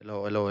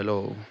Hello, hello,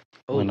 hello.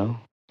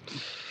 Bueno.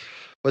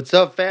 What's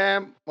up,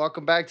 fam?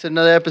 Welcome back to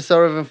another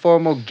episode of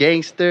Informal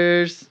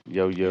Gangsters.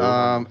 Yo,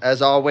 yo.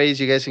 As always,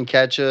 you guys can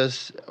catch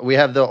us. We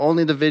have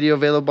only the video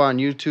available on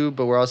YouTube,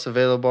 but we're also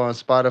available on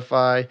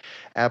Spotify,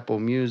 Apple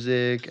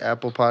Music,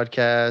 Apple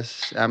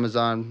Podcasts,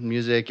 Amazon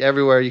Music,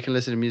 everywhere you can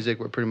listen to music.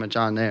 We're pretty much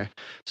on there.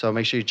 So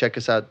make sure you check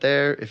us out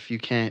there. If you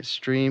can't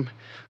stream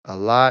a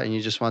lot and you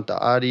just want the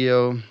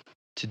audio,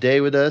 today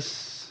with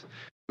us,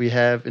 we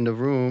have in the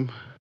room.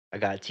 I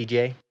got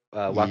TJ.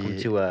 Welcome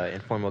to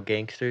Informal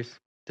Gangsters,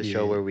 the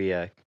show where we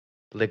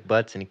lick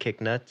butts and kick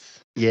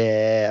nuts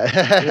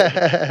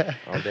Yeah.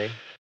 all day.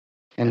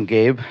 And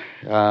Gabe.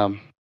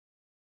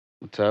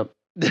 What's up?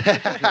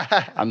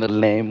 I'm the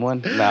lame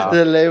one. No.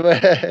 The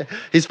labor.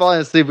 He's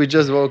falling asleep. We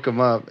just woke him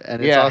up,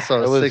 and it's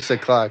also 6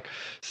 o'clock.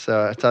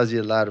 So it tells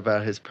you a lot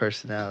about his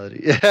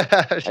personality.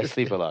 I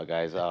sleep a lot,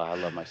 guys. I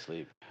love my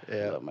sleep.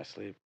 Yeah. I love my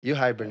sleep. You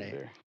hibernate.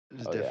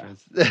 There's Oh,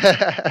 difference.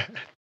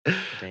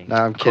 Dang.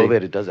 Nah, I'm kidding.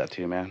 COVID, it does that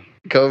to you, man.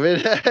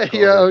 COVID?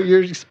 Yo,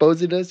 you're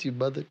exposing us, you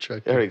mother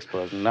trucker. They're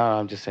exploding. No,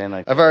 I'm just saying,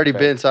 like. I've already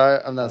been,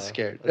 so I'm not Oh.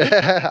 scared.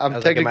 I I'm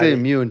was like, am I technically the-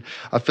 immune.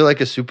 I feel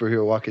like a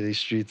superhero walking these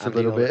streets I'm a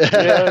little the bit.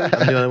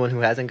 I'm the only one who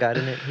hasn't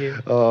gotten it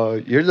here. Oh,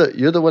 you're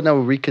the one that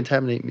will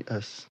recontaminate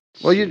us.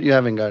 Well, you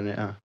haven't gotten it,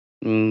 huh?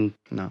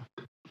 No.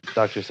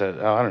 Doctor said,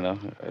 oh, I don't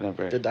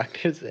know. The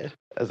doctor said.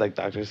 I was like,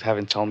 doctors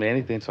haven't told me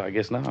anything, so I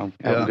guess no. I'm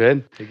Yeah.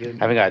 good. You're good.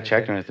 Haven't got Okay.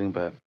 checked or anything,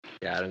 but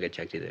Yeah, I don't get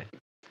checked either.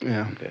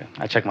 Yeah. I'm good.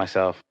 I check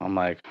myself. I'm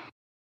like,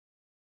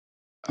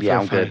 I yeah, feel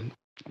I'm good.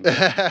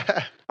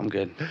 fine. I'm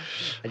good.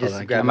 I just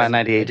like grab I'm my, at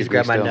 98 I just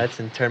grab my degrees still. nuts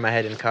and turn my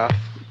head and cough.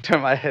 Turn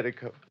my head and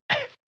go.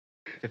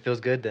 If it feels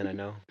good, then I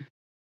know.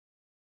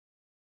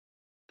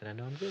 Then I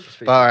know I'm good. It's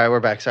pretty But all right, we're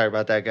back. Sorry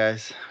about that,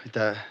 guys.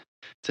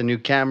 It's a new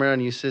camera, a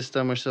new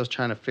system. We're still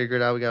trying to figure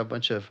it out. We got a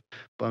bunch of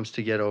bumps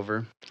to get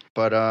over.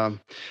 But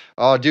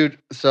oh, dude.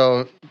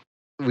 So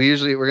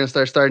we're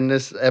gonna starting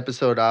this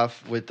episode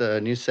off with a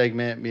new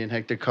segment. Me and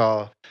Hector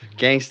call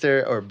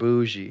 "Gangster or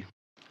Bougie,"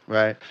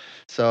 right?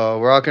 So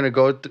we're all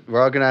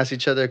gonna ask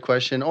each other a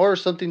question or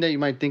something that you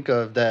might think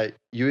of that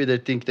you either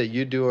think that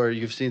you do or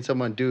you've seen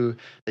someone do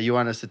that you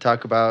want us to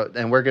talk about,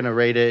 and we're gonna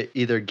rate it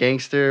either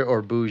gangster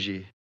or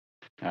bougie.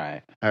 All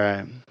right. All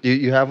right.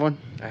 You have one?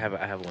 I have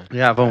one. You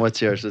have one.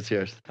 What's yours? What's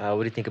yours? What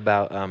do you think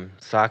about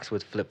socks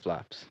with flip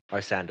flops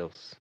or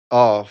sandals?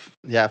 Oh,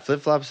 yeah.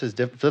 Flip flops is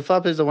different. Flip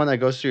flop is the one that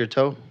goes through your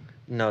toe.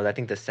 No, I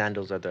think the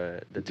sandals are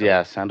the toe.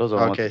 Yeah, sandals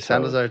are Okay,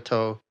 sandals are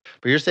toe.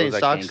 But you're saying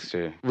like socks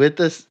gangster. with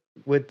this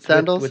with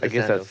sandals? With I the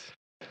guess sandals.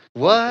 that's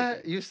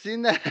what? You've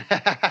seen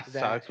that?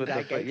 socks with that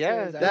the gangster?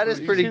 yeah. Is that That is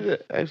I've pretty- seen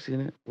it. I've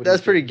seen it. What do you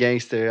That's pretty think?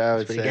 gangster, I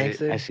would Pretty say.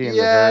 gangster? I see it.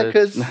 Yeah, in the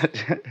hood.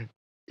 'cause-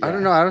 I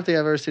don't know. I don't think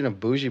I've ever seen a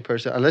bougie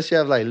person unless you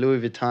have like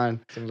Louis Vuitton.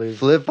 Some Louis-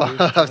 Flip Louis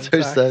flops Vuitton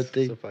or socks.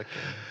 something. So fucking-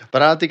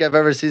 But I don't think I've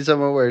ever seen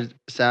someone wear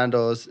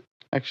sandals,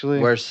 Actually,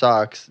 wear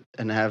socks,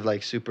 and have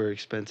like super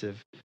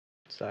expensive.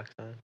 socks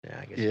on. Yeah,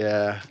 I guess.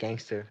 Yeah. It's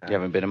gangster. you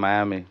haven't been in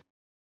Miami,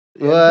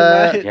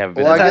 What? You haven't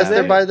been Well, I to guess Miami?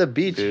 they're by the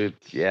beach. dude.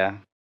 Yeah,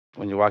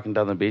 when you're walking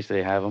down the beach,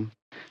 they have them.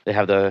 They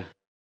have the,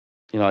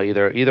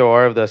 either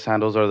or of the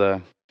sandals or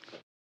the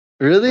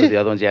Really?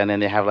 other ones. Yeah, and then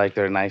they have like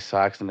their nice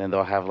socks, and then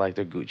they'll have like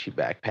their Gucci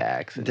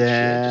backpacks and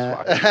Damn.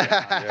 shit. Just walking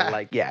around. They're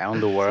like, yeah, on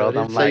the world.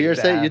 I'm So like, you're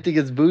saying damn. you think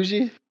it's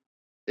bougie?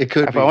 It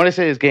could If be. I want to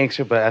say it's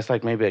gangster, but that's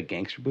like maybe a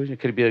gangster bougie. It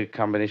could be a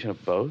combination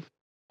of both.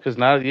 Because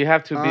now you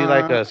have to be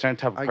like a certain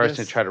type I of person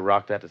guess- to try to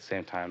rock that at the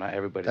same time. Not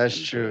everybody's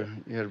That's gonna do true.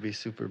 it. You gotta be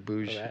super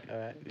bougie. All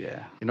right.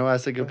 Yeah. You know,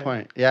 that's a good Go ahead.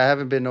 point. Yeah, I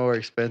haven't been nowhere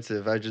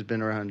expensive. I've just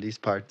been around these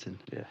parts, and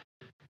Yeah.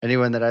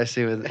 anyone that I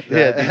see with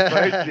Yeah, these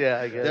parts, yeah,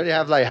 I they guess. only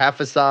have like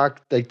half a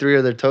sock, like 3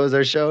 of their toes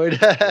are showing.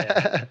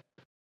 Yeah.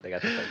 They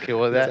got the fucking Okay,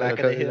 well, back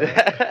of the heel.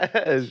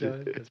 that.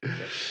 Showing. That's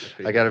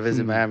pretty I gotta good.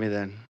 visit Miami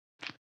then.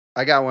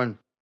 I got one.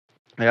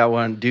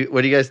 What do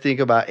you guys think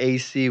about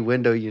AC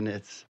window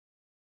units?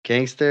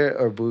 Gangster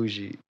or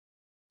bougie?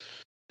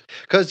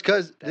 Cause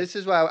this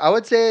is why I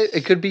would say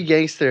it could be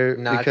gangster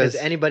Nah, because because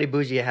anybody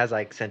bougie has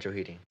like central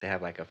heating. They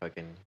have like a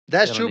fucking.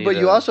 that's They true. don't But need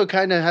you a- also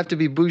kind of have to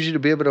be bougie to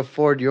be able to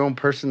afford your own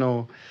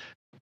personal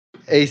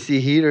AC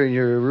heater in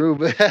your room.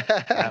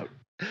 Not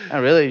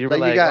really. You were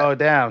Like, you like, got- oh,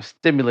 damn,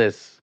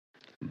 stimulus.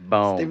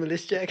 Boom.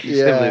 Stimulus check. Yeah.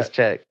 Stimulus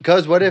check.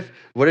 Because what if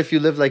you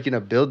live like in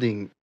a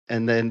building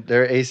and then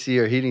their AC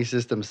or heating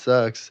system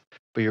sucks,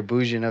 but you're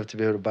bougie enough to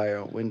be able to buy your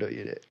own window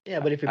unit? Yeah,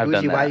 but if you're I've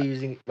done bougie, why are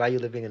that. you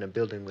living in a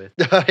building with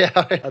Yeah.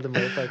 other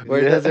motherfuckers?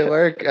 Where does it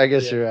work? I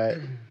guess Yeah. you're right.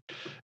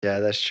 Yeah,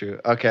 that's true.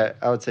 Okay,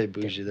 I would say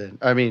bougie then.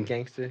 I mean,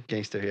 Gangster.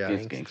 gangster. Yeah,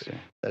 It's gangster.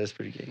 that is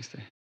pretty gangster.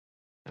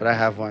 But I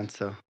have one,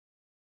 so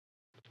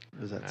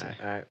what does that say?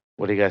 All right.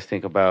 What do you guys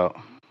think about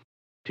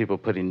people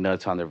putting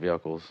nuts on their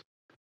vehicles?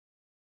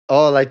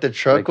 Oh, like the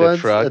truck Like the ones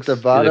trucks. at the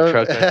Yeah, bottom. the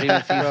trucks. I've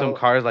even seen some Bro,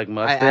 cars like I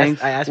Mustangs.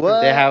 asked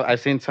What? They have.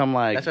 I've seen some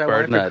like That's what I bird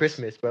wanted nuts. for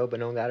Christmas, bro, but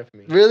no one got it for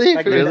me. Really?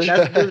 Like, For Really?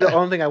 That's the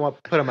only thing I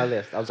want put on my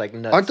list. I was like,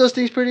 nuts. Aren't those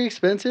things pretty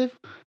expensive?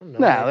 I don't know,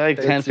 Nah, they're like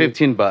 10, Let's see.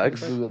 15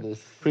 bucks. Google this.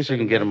 Pretty sure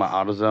you can get them at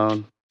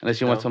AutoZone. Unless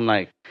you want No. some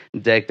like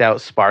decked out,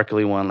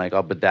 sparkly one, like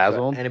all So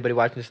bedazzled. anybody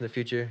watching this in the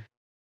future,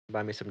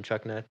 buy me some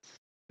truck nuts.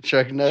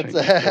 Truck nuts.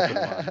 Truck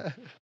nuts,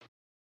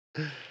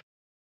 put 'em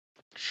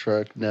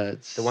Truck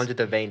nuts. The ones with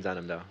the veins on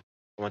them, though.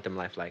 I want them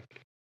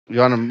lifelike. You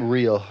want them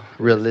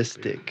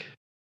realistic.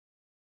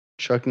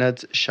 Truck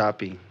nuts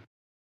shopping.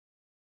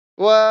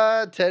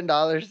 What?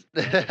 $10?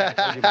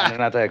 They're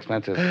not that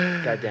expensive.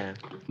 Goddamn.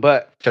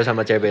 But Shows how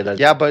much everybody loves.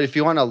 Yeah, but if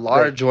you want a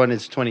large one,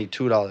 it's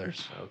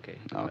 $22. Okay.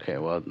 okay,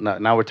 well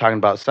now we're talking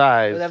about Oh,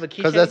 size. they have a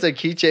Because keychain. that's a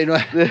keychain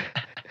one.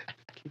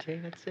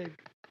 Keychain. That's sick.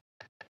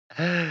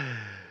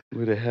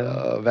 Who the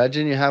hell?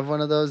 Imagine you have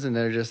one of those and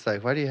they're just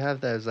like, why do you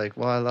have that? It's like,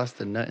 well, I lost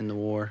a nut in the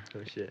war.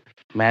 Oh shit.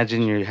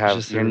 Imagine you have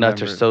Just to your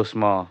nuts are remember. so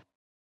small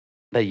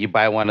that you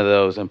buy one of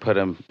those and put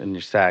them in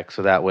your sack,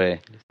 so that way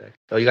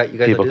Oh, you guys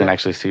people don't do can that?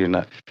 actually see your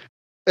nut.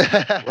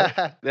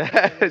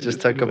 Just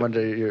tuck them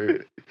under your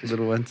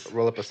little ones.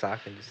 roll up a sock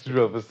and just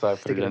Rub a sock,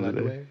 stick put it it in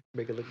under there. underwear,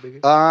 make it look bigger.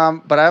 But I'm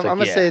It's gonna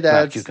like, yeah, say it's not a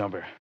that's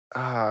cucumber.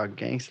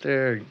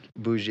 gangster or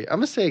bougie. I'm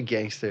gonna say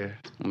gangster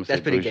I'm gonna say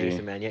That's pretty bougie.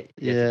 gangster, man. You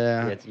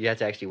Yeah. you have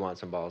to actually want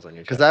some balls on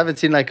your. because truck. I haven't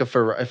seen like a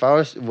Ferrari. If I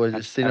was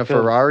seeing I a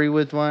feel- Ferrari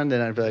with one, then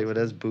I'd be like, well,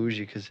 that's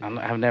bougie. Because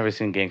I've never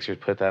seen gangsters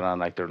put that on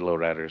like their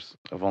lowriders.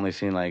 I've only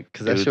seen like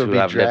 'Cause that dudes shit would who be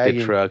have dragging.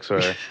 lifted trucks or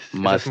 'Cause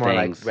it's more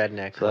like Mustangs.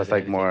 redneck. So that's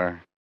like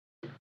more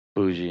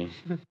bougie.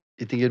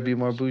 you think it'd be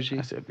more bougie?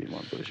 I said it'd be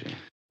more bougie.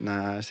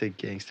 Nah, I say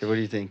gangster. What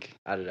do you think?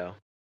 I don't know.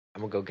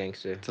 I'm gonna go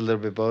gangster. It's a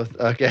little bit both.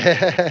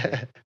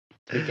 Okay.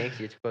 To be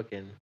gangster, it's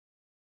fucking.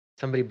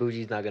 Somebody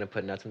bougie's not gonna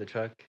put nuts in the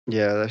truck.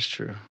 Yeah, that's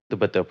true.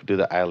 But they'll do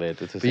the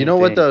eyelids. It's the But you same know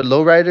what thing. the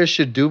lowriders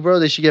should do, bro?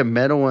 They should get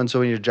metal ones so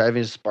when you're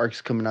driving,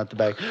 sparks coming out the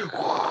back.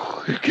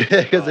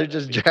 Because they're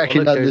just Oh, dragging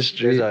look, down the there's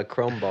street.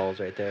 chrome balls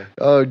right there.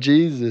 Oh,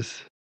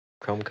 Jesus.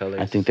 Chrome colors.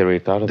 I think they already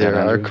thought of There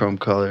that. are Andrew. chrome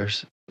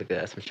colors. Look at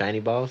that, some shiny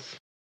balls.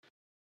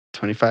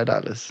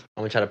 $25.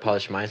 I'm gonna try to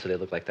polish mine so they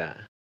look like that.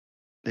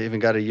 They even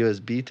got a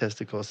USB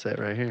testicle set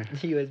right here.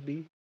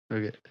 USB.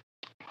 Okay.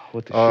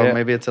 What the Oh, shit?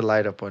 maybe it's a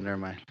light up one. Never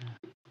mind.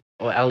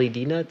 Oh,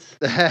 LED nuts.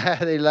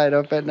 They light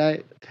up at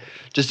night.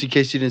 Just in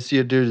case you didn't see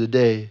it during the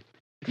day.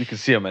 You can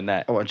see them in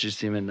that. I want you to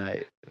see them at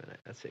night.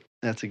 That's it.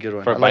 That's a good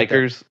one. For I like that.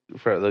 bikers,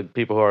 for the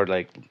people who are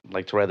like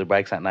to ride their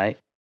bikes at night,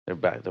 their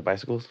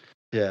bicycles,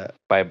 Yeah.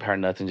 buy a pair of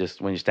nuts and just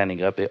when you're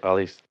standing up, all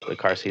these the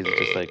car seats are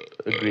just like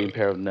a green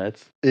pair of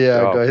nuts.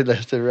 Yeah, Oh. go ahead.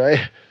 Left and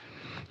right.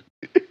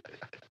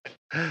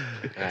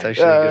 It's Alright. actually a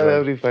good that one.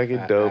 would be fucking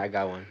I dope.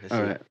 got one. Let's All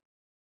see. right.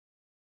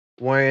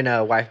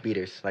 Wearing wife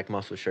beaters like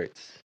muscle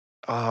shirts.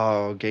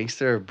 Oh,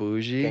 gangster or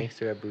bougie?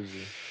 Gangster or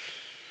bougie?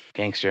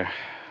 Gangster.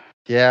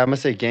 Yeah, I'm gonna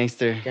say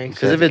gangster. Gangster.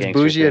 Because if That's a it's gangster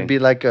bougie, it'd thing. be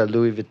like a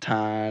Louis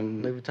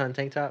Vuitton Louis Vuitton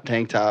tank top.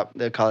 tank top.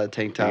 They call it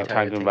tank You're top. Tank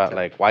top. talking about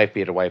like wife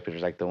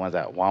beaters, like the ones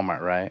at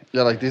Walmart, right?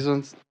 Yeah, like these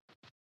ones.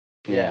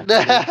 Yeah.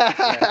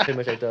 Yeah, pretty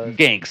much like those.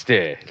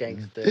 Gangster.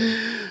 Gangster.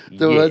 The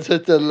Yeah. ones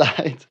with the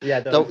lights.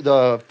 Yeah, The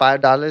those.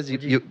 $5.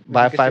 You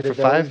buy would you 5 for consider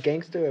those 5.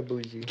 Gangster or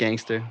bougie?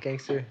 Gangster.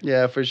 Gangster.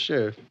 Yeah, for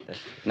sure.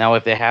 Now,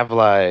 if they have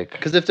like,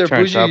 Because if they're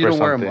Turns bougie, up you or don't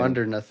wear them something.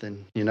 under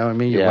nothing. You know what I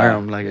mean? You Yeah. wear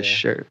them like a Yeah.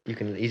 shirt. You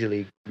can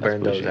easily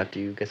burn those bougie. after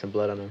you get some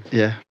blood on them.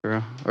 Yeah,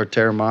 bro. Or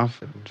tear them off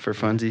for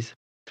funsies.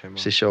 Turn 'em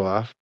She show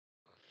off.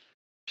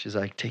 She's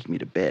like, take me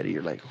to bed. And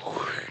you're like,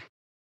 off.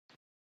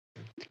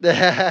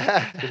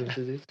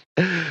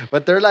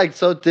 but they're like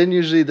so thin.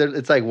 Usually,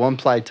 it's like one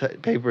ply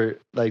paper,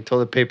 like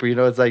toilet paper. You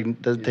know, it's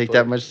like doesn't You take fold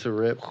that it. much to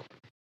rip.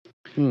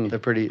 They're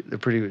pretty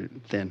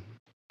thin.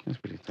 That's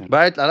pretty thin.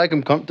 But I like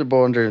them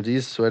comfortable under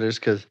these sweaters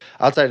because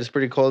outside it's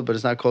pretty cold, but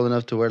it's not cold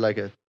enough to wear like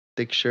a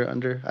thick shirt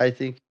under. I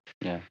think.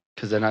 Yeah.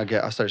 Because then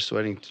I'll start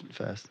sweating too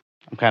fast.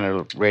 I'm kind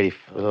of ready,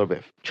 a little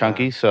bit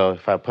chunky. So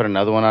if I put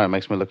another one on, it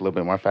makes me look a little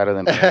bit more fatter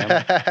than I am.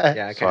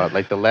 Yeah, I So can't.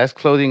 like the less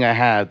clothing I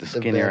have, the The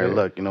skinnier I better.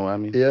 look. You know what I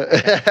mean? Yeah.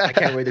 I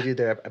can't wait to do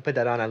that. I put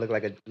that on. I look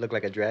like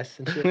a dress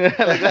and shit.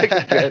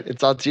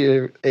 It's all to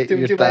your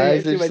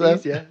thighs and my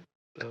stuff. knees,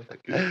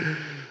 yeah.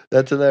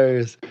 That's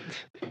hilarious.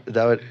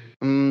 That would.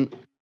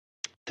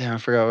 Damn, I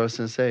forgot what I was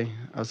gonna say.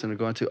 I was gonna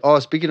go into. Oh,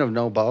 speaking of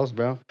no balls,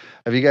 bro.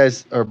 Have you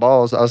guys or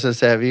balls? I was gonna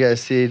say, have you guys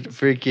seen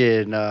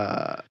freaking?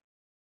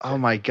 Oh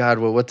my God,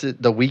 what's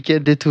it? The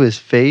Weeknd did to his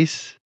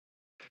face.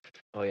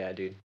 Oh yeah,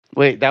 dude.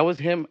 Wait, that was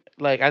him.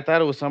 Like I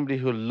thought it was somebody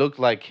who looked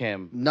like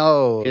him.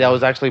 No, That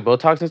was actually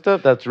Botox and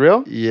stuff. That's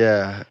real.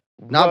 Yeah,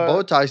 not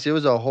What? Botox. It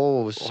was a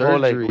whole Whole surgery.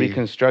 like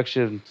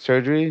reconstruction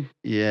surgery.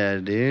 Yeah,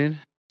 dude.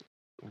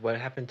 What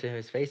happened to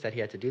his face that he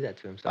had to do that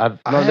to himself?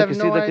 I No, have look,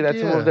 no look at that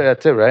idea. over there.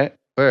 That's it, right?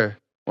 Where?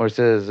 Or it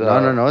says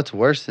No. It's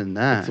worse than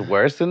that. It's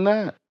worse than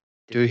that.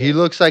 Dude, he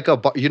looks like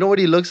you know what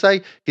he looks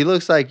like? He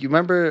looks like, you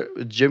remember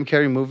Jim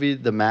Carrey movie,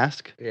 The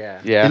Mask? Yeah.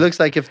 Yeah. He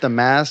looks like if The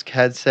Mask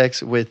had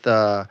sex with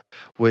the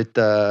what's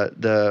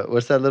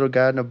that little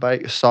guy on the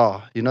bike?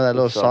 Saw. You know that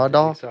little Saw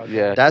doll?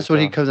 Yeah. That's what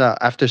he Saw. comes out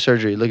after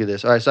surgery. Look at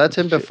this. All right, so that's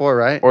him Shit. before,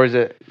 right? Or is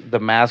it the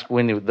mask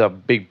when the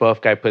big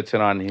buff guy puts it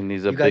on and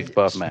he's a You guys- big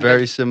buff man?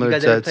 Very You similar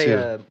guys ever play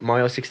tattoo.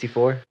 Mario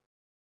 64?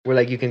 Where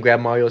like you can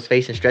grab Mario's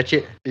face and stretch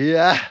it?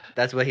 Yeah.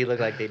 That's what he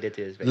looked like they did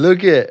to his face.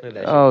 Look at, Look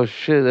at that Oh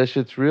shit, that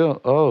shit's real.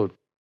 Oh,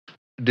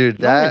 dude,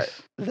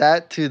 nice.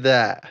 that to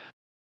that.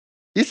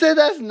 You said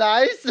that's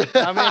nice.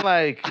 I mean,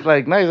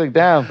 like nice, like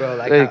damn, Bro,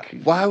 like,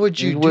 like why would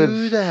you would-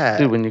 do that?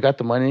 dude, when you got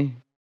the money.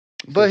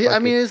 But just I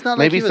fuck mean, it. it's not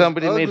like Maybe he was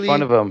somebody made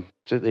fun ugly. of him.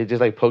 They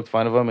just like poked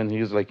fun of him, and he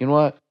was like, you know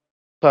what?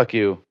 Fuck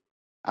you.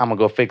 I'm gonna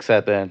go fix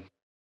that then.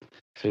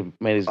 So he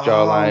made his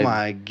jawline. Oh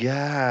my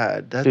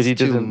god, that's Dude, he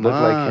too doesn't much.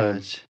 look like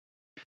him.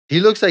 He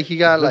looks like he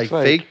got He like looks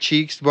like- fake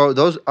cheeks, bro.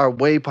 Those are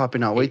way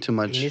popping out, way He- too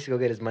much. He needs to go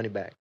get his money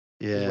back.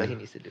 That's Yeah, what he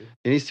needs to do.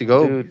 he needs to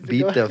go Dude.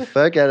 beat the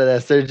fuck out of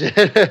that surgeon.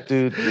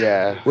 Dude,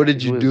 yeah. What did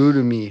He you was- do to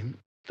me?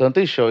 Don't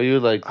they show you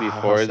like Ah,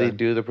 before they son.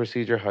 do the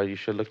procedure how you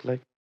should look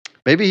like?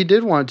 Maybe he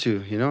did want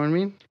to. You know what I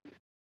mean?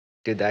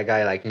 Dude, that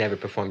guy like never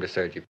performed a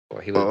surgery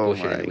before. He was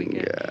bullshitting the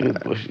weekend.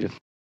 Dude, bullshit.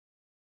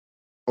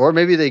 Or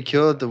maybe they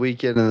killed the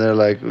weekend and they're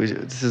like,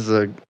 this is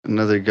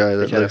another guy They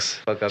that try to looks.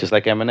 fuck up. Just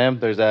like Eminem,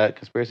 there's that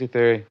conspiracy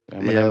theory.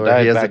 Eminem Yeah, where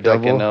died he has a back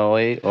like in double.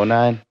 08,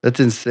 09. That's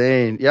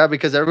insane. Yeah,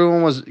 because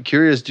everyone was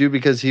curious, dude,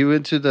 because he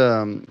went to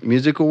the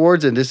music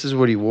awards and this is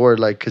what he wore,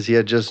 like, because he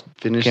had just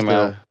finished Came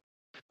out.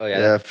 Oh yeah,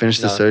 yeah,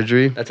 finished the no.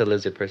 surgery. that's a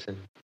lizard person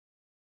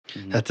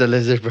That's a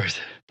lizard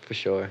person. for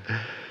sure.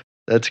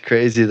 That's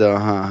crazy though,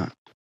 huh?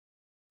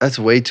 That's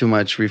way too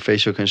much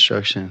facial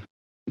construction.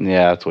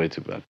 Yeah, that's way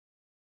too bad.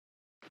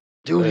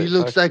 Dude, he But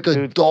looks fuck, like a dude,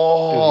 Dude,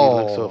 doll.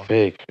 he looks so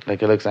fake.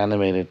 Like it looks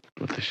animated.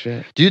 What the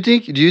shit? Do you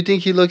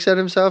think he looks at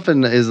himself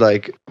and is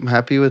like, I'm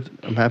happy with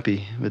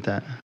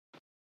that?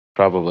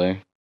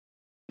 Probably.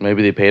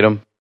 Maybe they paid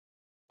him.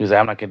 He was like,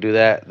 I'm not gonna do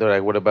that. They're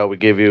like, what about we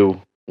give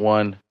you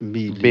 $1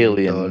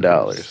 billion?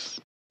 He's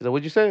like,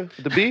 what'd you say?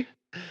 The B?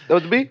 That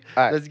was the B?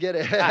 All right. Let's get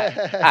it. All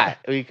right.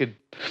 We could.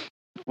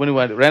 When do you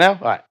want it? Right now? All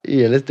right.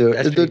 Yeah, let's do it.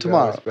 That's Let's do it pretty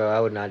gross, tomorrow. bro.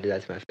 I would not do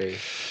that to my face.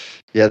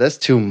 Yeah, that's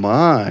too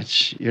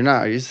much.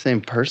 Are you the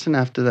same person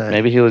after that?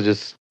 Maybe he was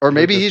just. Or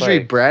maybe he he's was just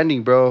like-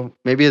 rebranding, bro.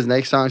 Maybe his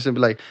next song's gonna be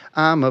like,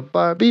 I'm a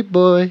Barbie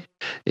boy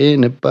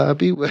in a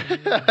Barbie world.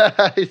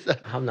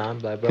 I'm not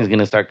black, bro. He's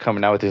gonna start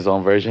coming out with his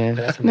own version.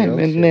 That's some real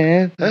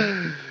shit.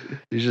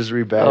 He's just Oh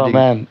rebranding.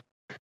 man,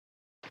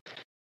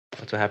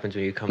 That's what happens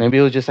when you come. maybe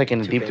he was just like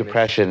in a Too deep famous.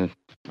 depression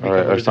Become a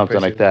or lizard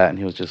something like person. that, and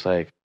he was just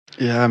like,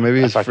 Yeah, maybe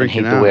I he's fucking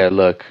hate freaking the way I out.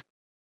 look.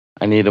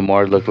 I need to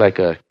more look like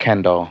a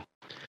Ken doll.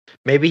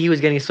 Maybe he was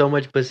getting so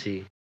much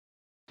pussy.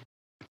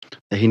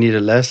 He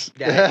needed less.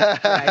 Yeah,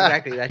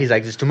 exactly. That. He's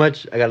like, it's too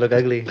much. I gotta look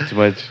ugly. Too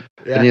much.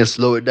 I need to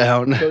slow it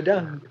down. Go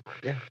down.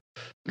 Yeah.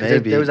 'Cause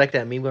Maybe. There was like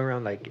that meme going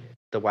around, like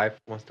the wife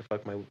wants to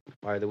fuck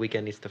or the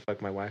weekend needs to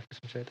fuck my wife or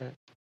something like that.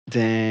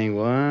 Dang,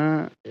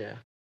 what? Yeah.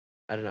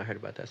 I don't know. I heard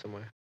about that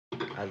somewhere. I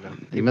don't know.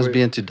 He must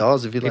be into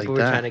dolls if you like People were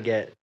that. trying to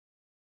get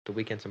the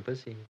weekend some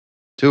pussy.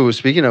 Dude,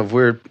 speaking of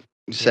weird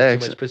He had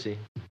sex, Too much pussy.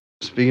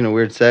 speaking of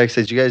weird sex,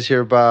 did you guys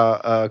hear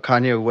about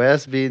Kanye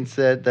West being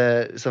said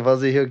that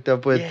supposedly hooked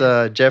up with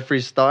Yes.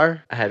 Jeffree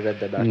Star? I had read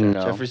that about No.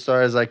 that. Jeffree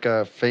Star is like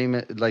a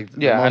famous, like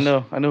the Yeah, I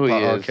most- know who he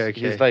Oh, is. okay.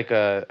 He's like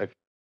a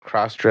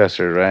cross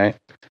dresser, right?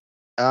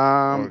 Um,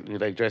 Or he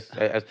like dress.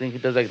 I think he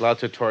does like a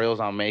lot of tutorials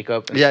on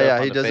makeup. And stuff yeah,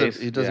 on he the does. face.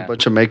 He does Yeah. a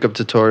bunch of makeup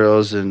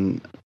tutorials,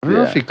 and I don't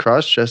know if Yeah. he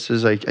cross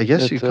dresses. Like, I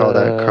guess you It's, call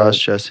that cross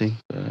dressing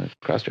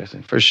cross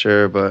dressing. for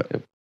sure. But,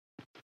 Yep.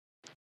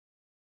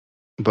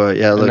 but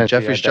yeah, And look, then she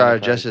Jeffree Star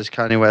identified- dresses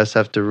Kanye West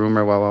after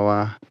rumor. Wah wah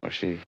wah. Or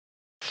she.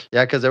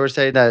 Yeah, because they were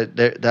saying that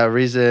that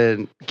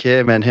reason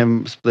Kim and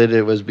him split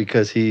it was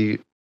because he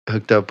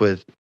hooked up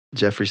with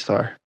Jeffree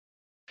Star.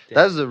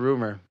 That was the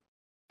rumor.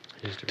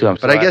 Dude, I'm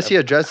But I so guess he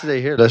addresses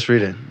it here. Let's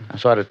read it. I'm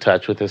so out of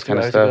touch with this kind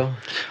of stuff.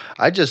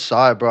 I just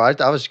saw it, bro.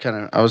 I was kind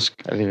of, I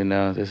didn't even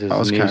know this is I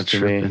was kind news of to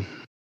tripping. me.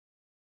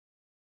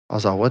 I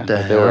was like, what I the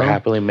thought They were hell?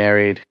 happily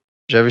married,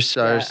 Jeffree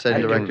Star Yeah, setting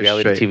I the doing record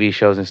reality straight. TV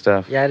shows and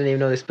stuff. Yeah, I didn't even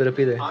know they split up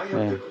either.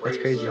 Yeah. That's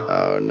crazy.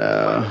 Oh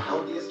no.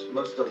 Healthiest,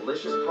 most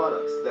delicious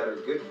products that are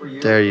good for you.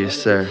 There you, and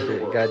sir. good for the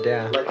world.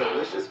 Goddamn. Like a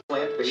delicious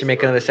plant-based She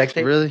make another sex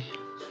tape? Really?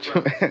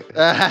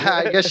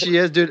 I guess she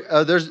is, dude.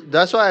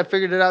 That's why I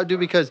figured it out, dude,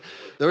 because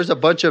there was a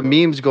bunch of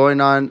memes going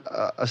on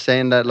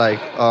saying that like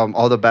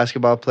all the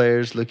basketball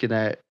players looking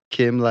at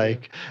Kim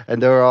like,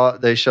 and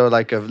they show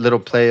like a little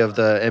play of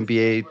the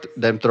NBA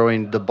them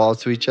throwing the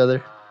balls to each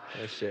other.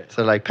 Oh shit.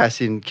 So like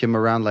passing Kim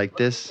around like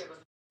this.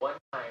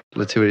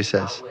 Let's see what he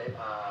says.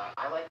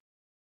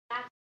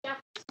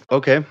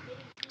 Okay,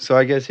 so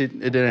I guess it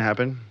didn't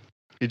happen.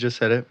 He just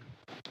said it.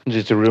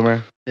 Just a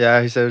rumor.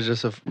 Yeah, he said it was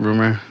just a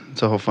rumor.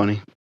 It's a whole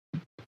funny.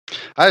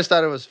 I just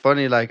thought it was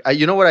funny. Like,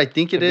 you know what I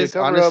think it Could be a is,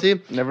 cover-up.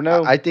 honestly? Never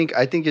know. I think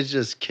it's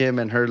just Kim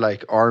and her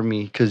like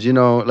army, because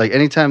like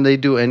anytime they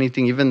do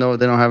anything, even though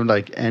they don't have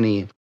like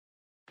any,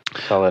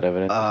 Solid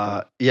evidence.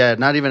 yeah,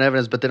 not even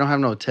evidence, but they don't have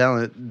no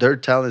talent. Their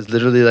talent is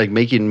literally like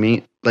making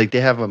me like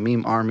they have a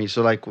meme army.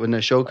 So like when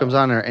the show comes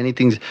on or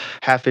anything's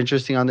half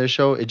interesting on their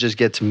show, it just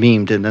gets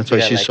memed, and that's why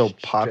Yeah, she's like, so stretch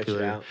it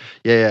popular. out.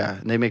 Yeah,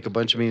 and they make a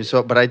bunch of memes.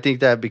 So, but I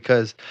think that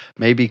because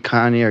maybe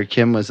Kanye or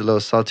Kim was a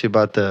little salty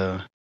about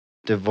the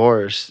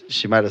divorce,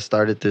 she might have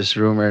started this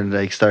rumor and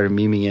like started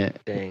memeing it.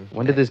 Dang.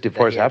 When did this That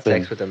divorce he had happen?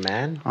 Sex with a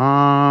man?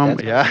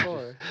 Yeah.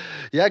 hardcore.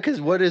 Yeah,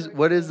 because what is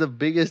the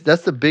biggest?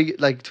 That's the big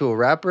like to a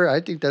rapper.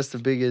 I think that's the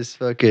biggest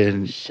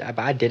fucking.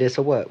 I did it.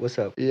 So what? What's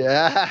up?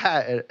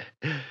 Yeah,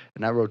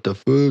 and I wrote the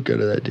fuck out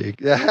of that dick.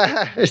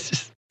 It's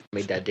just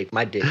Made that dick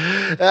my dick.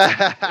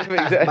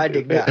 it's My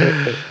dick now.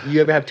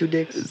 You ever have two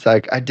dicks?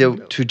 like I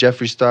did to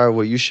Jeffree Star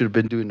what you should have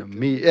been doing to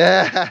me.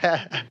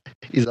 Yeah,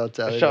 he's all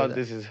telling Sean, me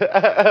this is.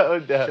 Oh,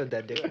 no. Showed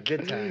that dick a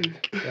good time.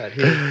 God,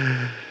 here.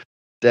 that.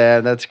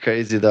 Damn, that's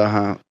crazy though,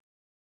 huh?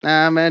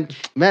 Nah, man,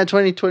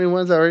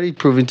 2021's already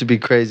proving to be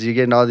crazy. You're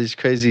getting all these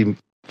crazy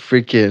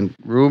freaking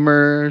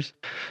rumors.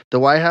 The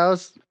White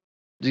House,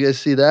 did you guys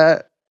see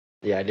that?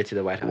 Yeah, I did see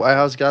the White House. White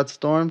House got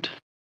stormed.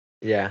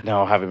 Yeah.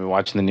 No, I haven't been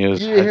watching the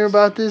news. You didn't hear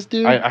about this,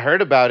 dude? I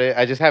heard about it.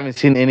 I just haven't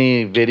seen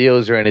any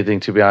videos or anything.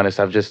 To be honest,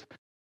 I've just.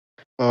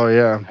 Oh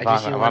yeah. I've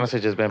honestly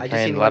just been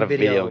playing a lot of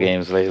video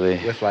games lately.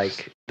 With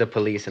like the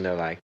police, and they're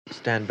like,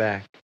 stand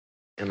back.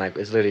 And like,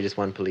 it's literally just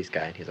one police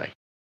guy. And he's like,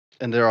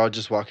 And they're all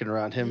just walking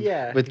around him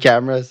Yeah. with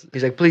cameras.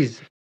 he's like,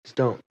 please, just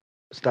don't.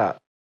 Stop.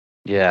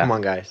 Yeah. Come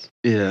on, guys.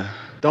 Yeah.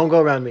 Don't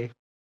go around me.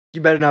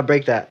 You better not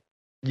break that.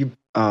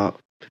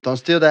 Don't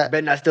steal that.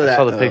 Better not steal I that.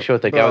 saw the picture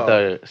with the guy with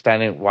bro. the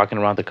standing, walking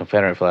around the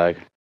Confederate flag.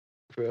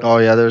 Oh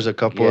yeah, there's a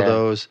couple of Yeah.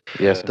 those.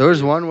 Yes. There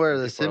was one where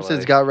the Before, Simpsons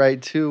like- got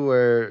right too,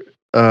 where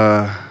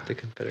The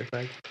Confederate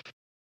flag.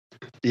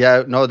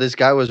 yeah, no, this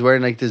guy was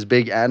wearing like this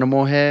big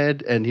animal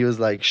head, and he was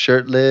like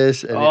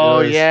shirtless. And Oh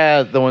it was,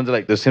 yeah, the ones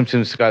like the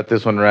Simpsons got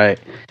this one right.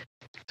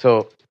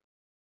 So,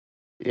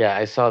 yeah,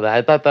 I saw that.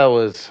 I thought that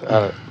was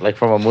like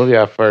from a movie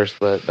at first,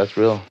 but that's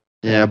real.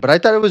 yeah. But I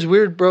thought it was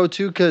weird, bro,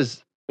 too,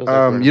 because Feels like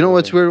we're in you a know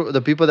what's movie. weird?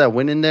 The people that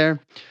went in there,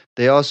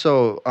 they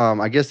also,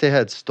 I guess they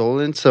had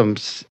stolen some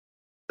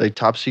like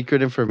top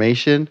secret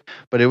information,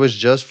 but it was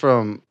just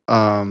from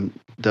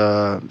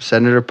the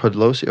Senator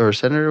Pelosi or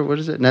Senator, what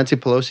is it, Nancy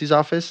Pelosi's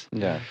office.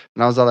 Yeah.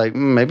 And I was all like,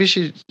 maybe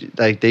she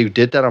like they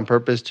did that on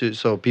purpose to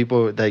so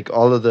people like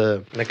all of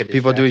the Like a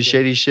people doing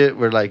distraction. shady shit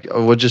were like,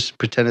 oh, we'll just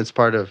pretend it's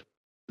part of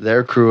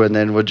their crew, and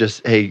then we'll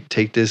just hey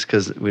take this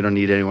because we don't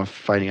need anyone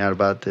finding out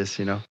about this,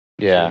 you know.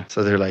 Yeah.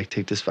 So they're like,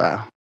 take this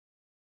file.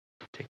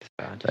 Take this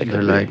out. Like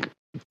They're a- like,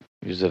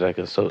 Use it like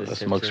a smoke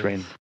Simpsons.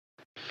 screen.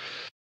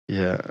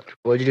 yeah.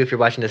 What would you do if you're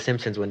watching The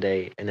Simpsons one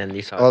day and then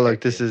you saw? a Oh, look,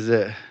 character? this is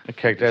it. A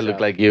character that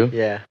looked like you.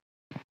 Yeah.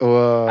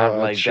 Whoa, I'm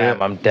like, trip.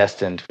 damn, I'm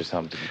destined for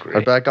something We're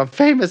great. back. I'm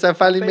famous. I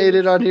finally made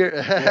it on here.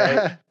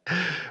 Right.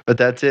 But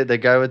that's it. The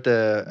guy with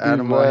the Dude,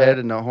 animal what? head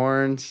and the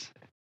horns.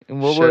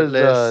 And what was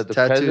shirtless, the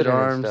tattooed president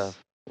arms. and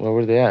stuff? Where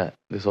were they at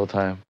this whole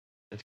time?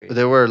 That's great.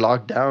 They were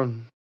locked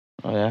down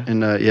Oh yeah.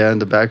 in in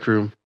the back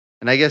room.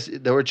 And I guess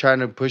they were trying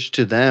to push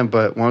to them,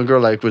 but one girl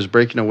like was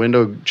breaking a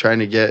window trying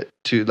to get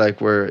to like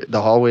where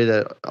the hallway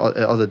that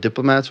all the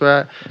diplomats were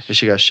at, and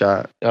she got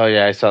shot. Oh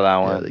yeah, I saw that Yeah,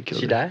 one. they killed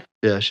She her. died?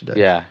 Yeah, she died.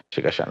 Yeah,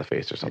 she got shot in the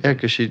face or Yeah, something.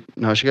 because she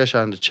got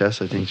shot in the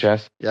chest, I In the think.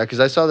 chest. Yeah, because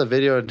I saw the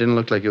video. It didn't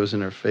look like it was in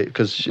her face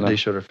because No. they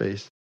showed her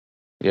face.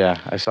 Yeah,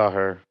 I saw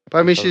her. But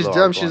I mean, Saw she's the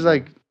dumb. article She's on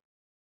like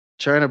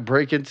trying to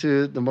break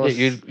into the most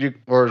you're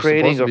or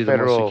creating supposed to a be the most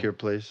federal secure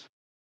place.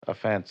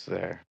 offense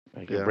there.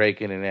 Like Yeah. you're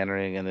breaking and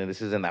entering, and then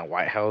this is in that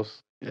White House,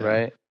 Yeah.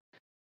 right?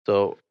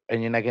 So,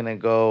 and you're not gonna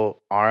go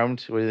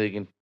armed where they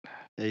can.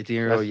 You think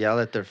you're gonna yell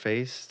at their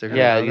face? They're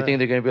gonna Yeah, yell you that? think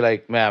they're gonna be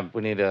like, "Ma'am,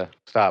 we need to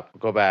stop,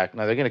 go back."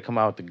 No, they're gonna come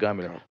out with the gun,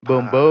 be like, Ah.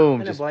 boom, I boom.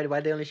 know, Just why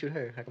they only shoot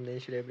her? How come they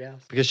didn't shoot everybody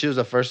else? Because she was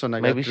the first one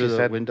that Maybe got through she the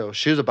said- window.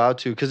 She was about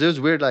to, because it was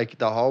weird. Like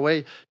the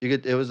hallway,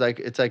 it was like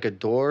it's like a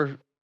door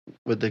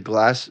with the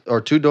glass,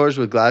 or two doors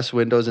with glass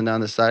windows, and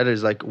down the side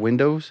is like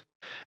windows.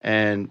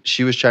 And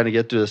she was trying to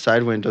get through the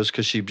side windows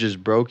because she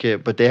just broke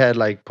it. But they had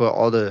like put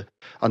all the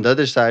on the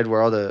other side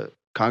where all the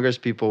Congress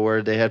people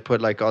were. They had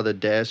put like all the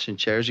desks and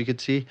chairs you could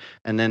see,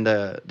 and then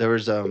there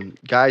was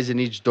guys in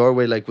each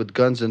doorway like with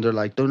guns, and they're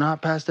like, "Do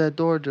not pass that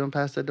door! Don't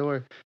pass that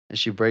door!" And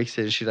she breaks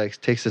it, and she like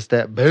takes a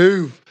step,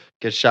 boom,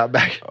 gets shot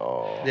back.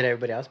 oh, Did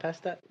everybody else pass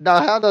that? No,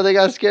 hell no, they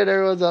got scared.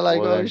 Everyone's all like,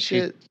 Well, "Oh then she-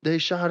 shit, they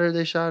shot her!" And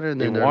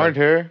they then they're warned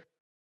like, her.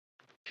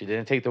 She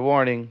didn't take the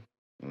warning.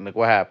 And look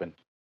what happened.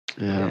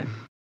 Yeah,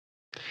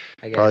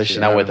 I guess. Probably She's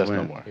should not not with have us no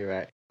went. more. You're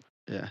right.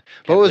 but it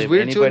Can't was blame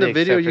weird too in the anybody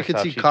video. except You could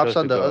herself. see She cops chose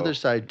on to the go. other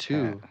side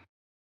too, Yeah.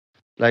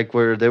 like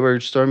where they were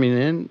storming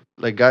in,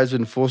 like guys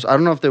in full. I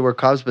don't know if they were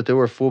cops, but they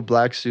were full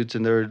black suits,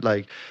 and they were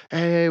like,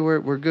 "Hey, we're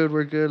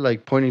good,"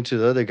 like pointing to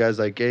the other guys,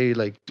 like, "Hey,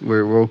 like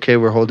we're okay,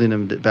 we're holding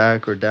them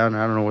back or down."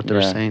 I don't know what they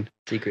were Yeah. saying.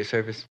 Secret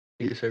Service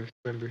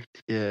members.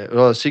 Yeah,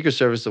 well, the Secret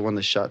Service, the one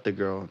that shot the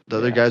girl. The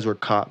other Yeah. guys were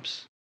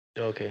cops.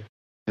 Okay.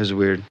 It was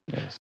weird.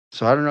 Yes.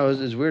 So I don't know.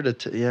 It's weird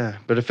to yeah,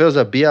 but it feels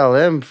like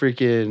BLM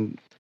freaking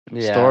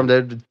Yeah. storm. They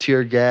had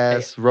tear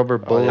gas, rubber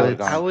they were bullets.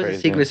 gone. How is the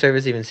crazy. Secret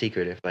Service even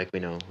secret if like we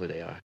know who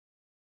they are?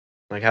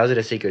 Like how is it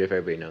a secret if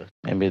everybody knows?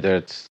 Maybe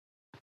that's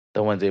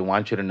the ones they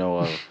want you to know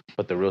of,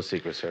 but the real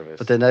Secret Service.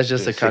 But then that's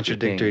just a There's secret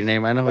contradictory things.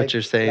 name. I know Like- what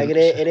you're saying. Like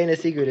it ain't a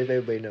secret if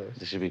everybody knows.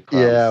 They should be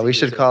called Yeah, we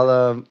Secret should call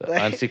them the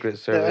Unsecret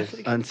Service.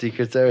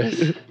 Unsecret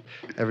Service.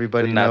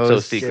 Everybody The not knows. so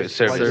secret Just-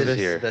 service just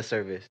here. The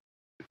service.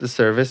 The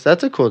service.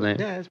 That's a cool name.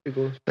 Yeah, that's pretty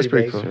cool. That's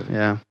pretty vague. cool.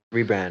 Yeah.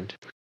 Rebrand.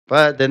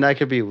 But then that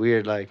could be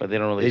weird. Like But they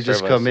don't really They just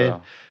serve come us, in.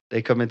 so.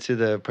 they come into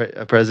the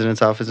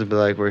president's office and be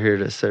like, "We're here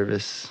to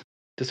service."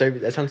 To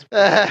serve that sounds.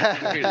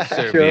 Here to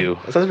serve sexual. you.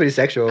 That sounds pretty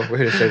sexual. We're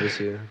here to service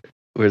you.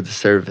 We're the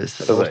service.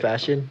 That's So old like-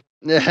 fashioned.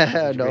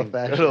 Yeah, no Drink.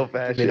 fashion. Little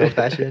Give me old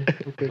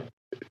fashioned.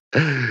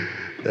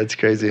 That's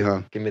crazy,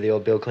 huh? Give me the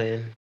old Bill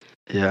Clinton.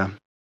 Yeah.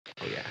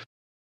 Oh yeah.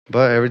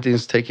 But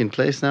everything's taking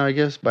place now, I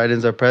guess.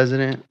 Biden's our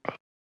president.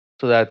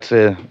 So that's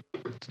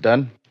it's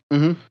done.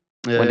 Mm-hmm.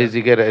 Yeah. When does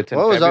he get it? It's in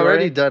Well, it was February?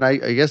 already done. I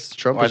guess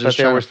Trump Oh, I was thought just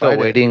they trying were to still fight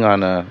it. waiting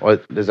on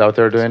what is out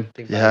there doing. I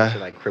think Yeah. Biden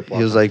should, like crip He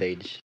walk was on like-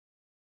 stage.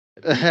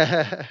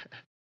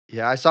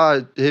 Yeah, I saw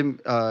him.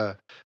 I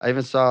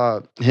even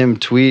saw him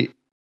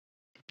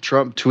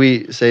Trump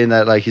tweet saying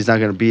that like he's not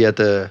going to be at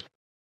the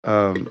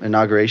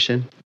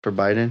inauguration for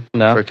Biden.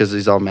 No. Because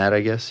he's all mad,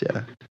 I guess.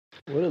 Yeah.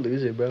 What a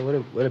loser, bro.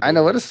 What a I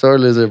know, what a sore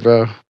loser,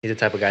 bro. He's the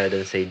type of guy that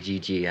doesn't say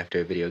GG after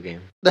a video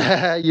game.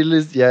 You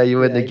lose. Yeah, you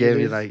win Yeah, the you game. You're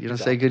lose. like, you don't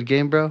He's say out. good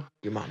game, bro.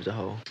 Your mom's a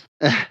hoe.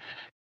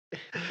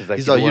 He's like,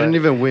 He's you all, know you didn't what?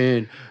 even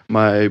win.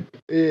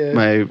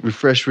 My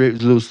refresh rate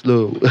was a little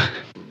slow.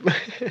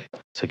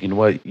 It's like, you know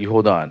what? You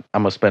hold on.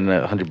 I'm gonna spend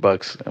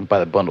 $100 and buy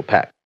the bundle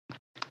pack.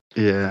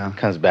 Yeah.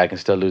 Comes back and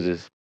still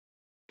loses.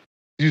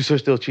 You are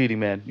still cheating,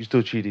 man. You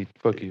still cheating.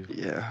 Fuck you.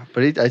 Yeah.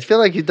 But I feel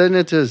like he's done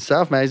it to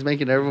himself, man. He's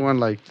making everyone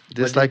like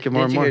dislike him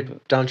more and more. Didn't you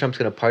hear Donald Trump's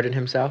gonna pardon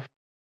himself?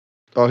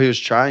 Oh, he was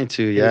trying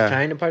to. He Yeah. was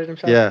trying to pardon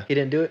himself. Yeah. He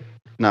didn't do it.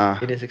 Nah.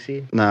 He didn't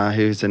succeed. Nah,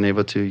 he was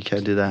unable to. You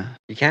can't do that.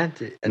 You can't.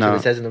 That's No. what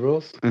it says in the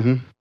rules. Mm-hmm.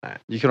 Alright.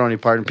 You can only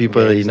pardon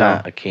people that He's you know.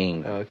 not a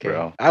king, Oh, okay.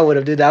 bro. I would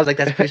have done that. I was like,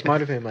 that's pretty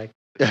smart of him. Like,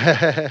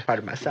 yeah,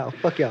 pardon myself.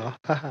 Fuck y'all.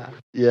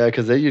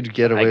 because then you'd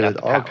get I away got with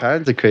the all power.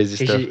 kinds of crazy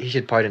he stuff.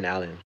 should pardon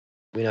Alan.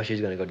 We know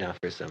she's gonna go down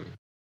for some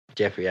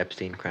Jeffrey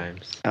Epstein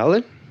crimes.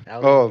 Alan?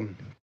 Alan? Oh,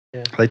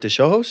 Yeah. like the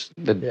show host?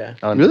 The Yeah.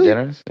 Ellen Really?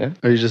 DeGeneres? Yeah.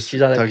 Or you just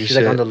She's on. talking She's shit?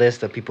 like on the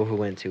list of people who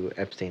went to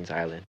Epstein's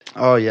island.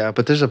 Oh yeah,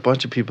 but there's a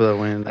bunch of people that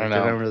went. I Like, don't they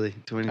know. don't really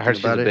do I anything heard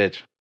she's a about it.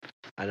 bitch.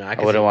 I know.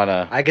 I wouldn't want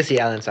to. I can see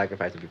Alan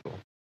sacrificing people.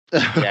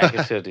 Yeah, I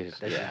can still do this.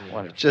 That's Yeah. just-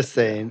 100%. Just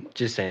saying.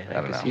 Just saying. I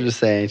don't can know. see I'm it. just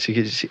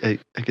saying.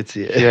 I could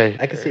see it. Yeah,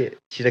 I can see it.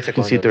 She looks I like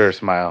can one see of through her those.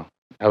 smile.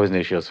 I always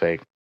knew she was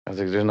fake. I was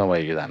like, there's no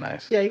way you're that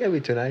nice. Yeah, you gotta be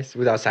too nice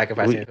without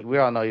sacrificing. We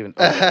all know even.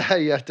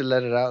 You have to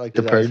let it out like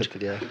the Without purge,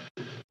 accepting- Yeah.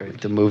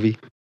 like the movie.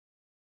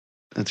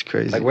 That's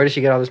crazy. Like, where did she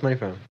get all this money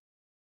from?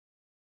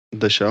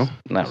 The show?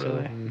 Not So,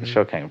 really. mhm. The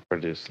show can't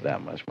produce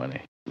that much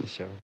money. The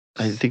show.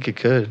 I think it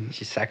could.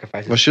 She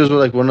sacrifices. Well, she was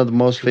like one of the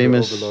most to her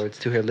famous overlords,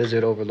 to her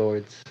lizard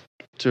overlords,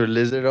 to her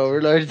lizard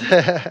overlords.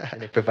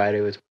 and they provided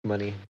her with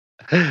money.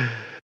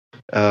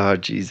 Oh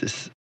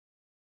Jesus.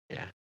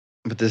 Yeah.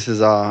 But this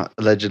is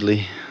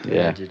allegedly,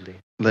 Yeah.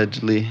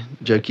 Allegedly.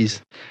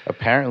 junkies.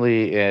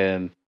 Apparently,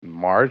 in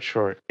March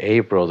or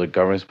April, the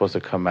government's supposed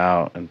to come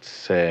out and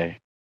say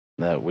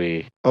that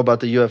we Oh,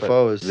 about the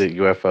UFOs. the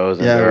UFOs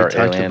and Yeah, there we are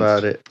talked aliens.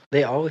 about it.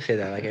 They always say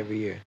that, like every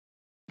year.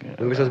 Yeah,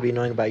 We were supposed to be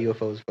knowing about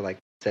UFOs for like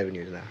 7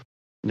 years now.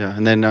 Yeah,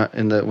 and then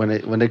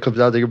when it comes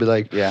out, they're gonna be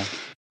like, Yeah,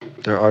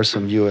 there are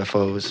some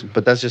UFOs,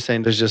 but that's just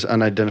saying there's just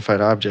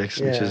unidentified objects,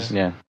 which Yeah. is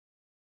yeah.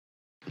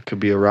 it could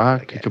be a rock,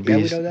 Like, it could yeah,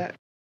 be we know that.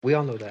 We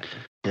all know that.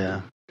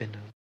 yeah. Been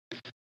known.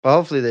 Well,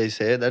 hopefully they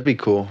say it. That'd be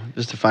cool,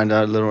 just to find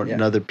out Yeah.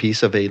 another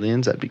piece of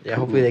aliens. That'd be Yeah,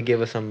 cool. hopefully they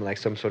give us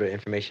some sort of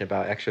information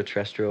about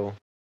extraterrestrial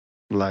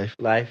life.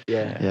 life.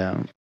 Yeah.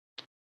 Yeah.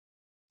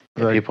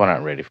 Yeah, Right. people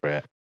aren't ready for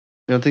it.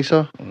 You don't think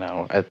so?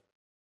 No, I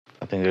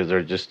think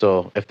they're just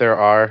still. If there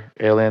are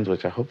aliens,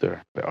 which I hope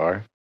there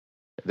are,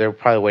 they're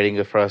probably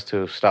waiting for us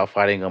to stop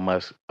fighting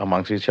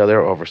amongst each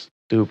other over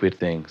stupid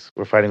things.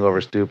 We're fighting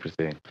over stupid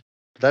things.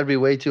 That'd be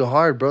way too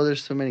hard, bro.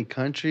 There's so many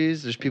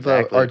countries. There's people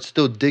Exactly. that are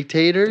still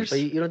dictators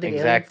But you don't think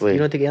Exactly. aliens? You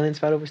don't think aliens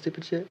fight over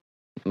stupid shit?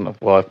 No,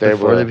 well, if they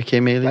before were, they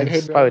became aliens. Like,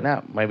 hey, bro. probably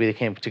not. Maybe they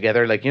came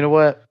together. Like, you know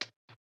what?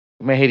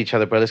 We may hate each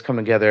other, but let's come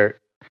together.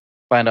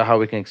 Find out how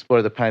we can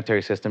explore the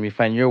planetary system. You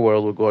find your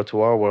world, we'll go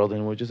to our world,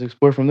 and we'll just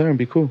explore from there and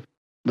be cool.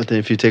 But then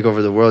if you take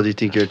over the world, you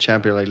think you're a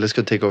champion. Like, let's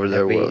go take over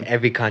their world.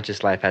 Every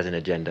conscious life has an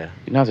agenda.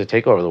 You don't have to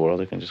take over the world.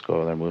 You can just go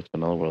over there and move to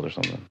another world or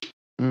something.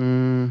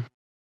 Mm,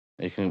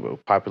 You can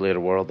populate a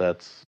world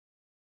that's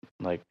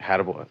like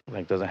habitable,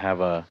 like doesn't have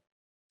a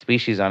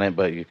species on it,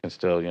 but you can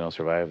still,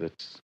 survive.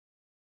 It's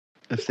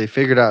if they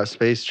figured out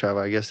space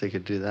travel, I guess they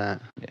could do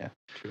that. Yeah.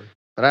 True.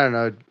 But I don't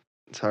know.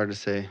 It's hard to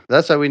say.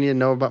 That's why we need to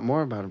know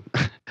more about them.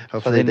 so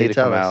Hopefully they need to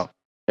tell come us. out.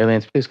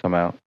 Aliens, please come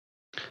out.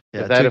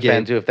 Yeah, if that to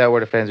offends you, if that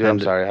word offends you, I'm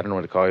And- sorry. I don't know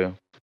what to call you.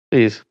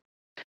 Please,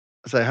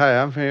 It's like,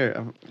 hi, I'm here.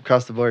 I'm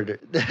across the border.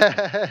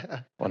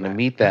 want to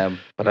meet them,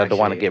 but I don't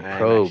want to get I'm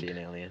probed. actually an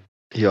alien.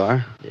 You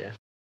are?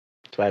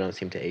 That's why I don't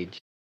seem to age.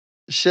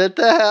 Shut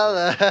the hell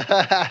up.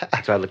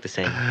 That's why I look the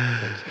same.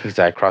 Because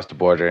I crossed the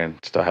border and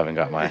still haven't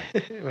got my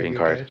My green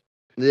card.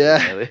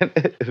 Yeah. Alien.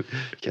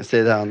 Can't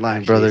say that online,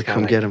 Actually, brother. it's kinda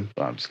Come like- get him.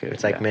 Oh, I'm just kidding.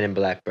 It's like yeah. Men in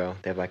Black, bro.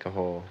 They have like a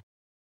whole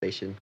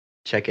station.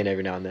 Check in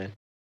every now and then.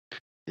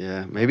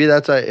 Yeah. Maybe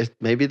that's why.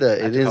 Maybe the I have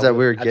to aliens call that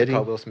we were I have to call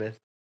getting. Will Smith.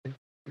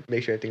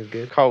 Make sure everything's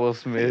good. Call Will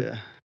Smith. Yeah.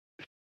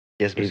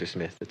 Yes, Mr.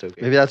 Smith. It's okay.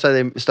 Maybe that's why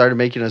they started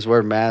making us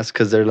wear masks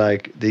because they're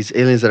like these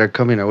aliens that are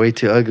coming are way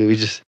too ugly.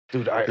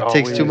 Dude, It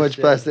takes too much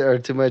plastic or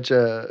too much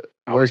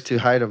work to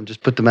hide them.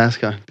 Just put the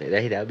mask on.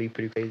 That would be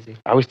pretty crazy.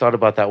 I always thought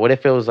about that. What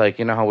if it was like,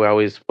 you know how we're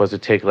always supposed to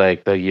take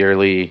like the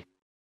yearly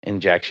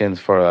injections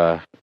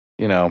for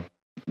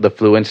the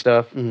flu and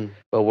stuff? Mhm.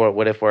 But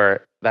what if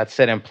that's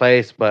set in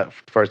place, but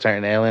for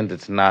certain aliens,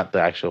 it's not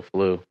the actual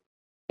flu.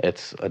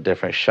 It's a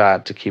different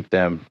shot to keep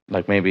them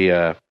like maybe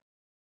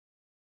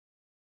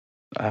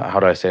how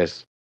do I say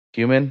this?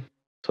 Human.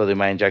 So they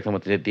might inject them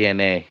with the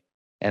DNA,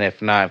 and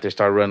if not, if they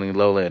start running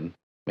low, then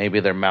maybe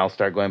their mouth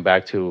start going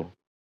back to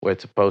where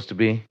it's supposed to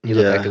be. You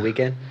look like the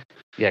Weeknd.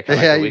 Yeah, kind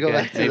of Yeah, like the you go Weeknd.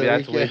 back to Maybe the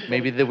that's Weeknd.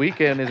 maybe the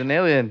Weeknd is an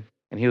alien,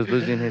 and he was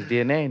losing his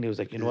DNA, and he was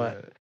like, you know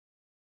what?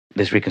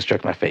 Let's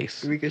reconstruct my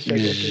face.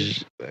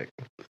 It's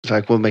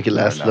like we'll make it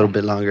last a little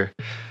bit longer.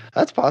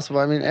 That's possible.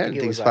 I mean, think it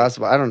anything's was like-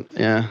 possible. I don't.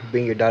 Yeah.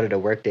 Bring your daughter to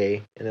work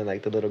day, and then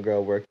like the little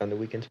girl worked on the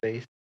Weeknd's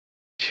face.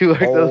 She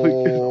worked on the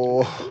Weeknd.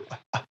 Oh.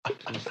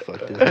 Fuck this whole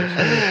shit.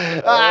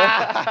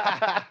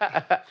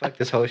 Fuck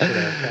this whole shit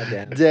up.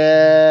 Goddamn.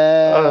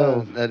 Damn.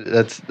 Oh.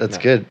 That's No.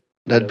 good.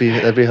 That'd be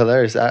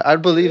hilarious.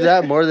 I'd believe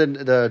that more than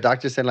the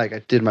doctor saying like I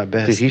did my Dude,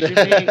 best. he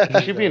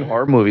should be in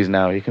horror movies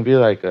now. He can be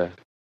like a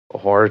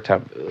horror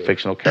type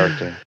fictional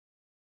character.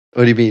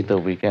 What do you mean? The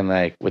Weeknd,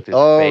 like with his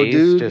Oh, face,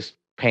 dude. just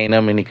paint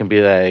him, and he can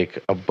be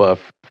like a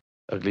buff,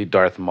 ugly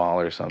Darth Maul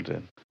or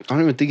something. I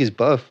don't even think he's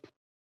buff.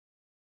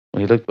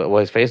 When he looked,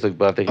 his face looked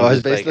buff. They can Oh,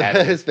 his just, face,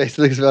 like, his face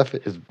looks buff.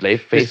 his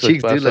face looks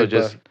cheeks buff. do So look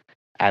just buff.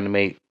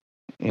 animate,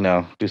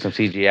 do some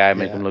CGI,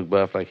 make Yeah. him look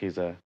buff, like he's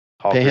a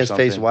Hulk Paint or his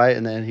face something. white,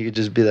 and then he could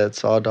just be that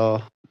saw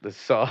doll. The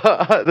saw,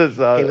 the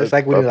saw. It looks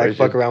like when you like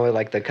fuck version. around with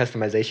like the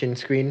customization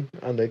screen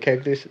on the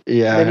characters.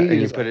 Yeah, Then and you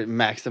you just put it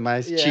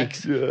maximize Yeah.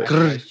 cheeks. Yeah.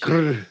 Grr,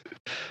 grr.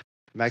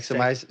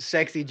 Maximize.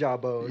 Sexy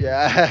jawbone.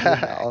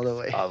 Yeah, all the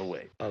way. All the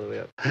way. All the way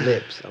up.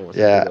 Lips. I want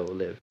Yeah. to say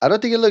lip. I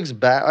don't think it looks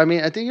bad. I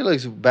mean, I think it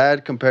looks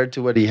bad compared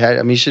to what he had.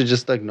 I mean, he should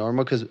just look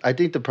normal because I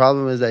think the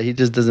problem is that he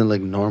just doesn't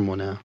look normal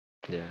now.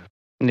 Yeah.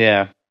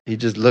 Yeah, He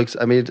just looks.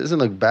 I mean, it doesn't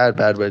look bad,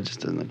 but it just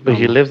doesn't look. but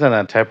he normal. lives in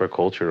that type of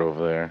culture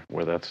over there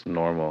where that's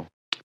normal.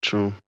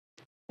 True.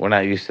 We're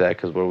not used to that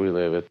because where we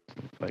live, it's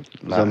like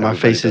not So my everybody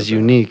face does is that.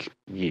 unique.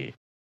 Yeah,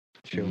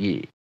 True.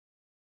 yeah.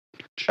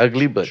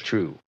 Ugly but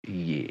true.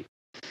 Yeah.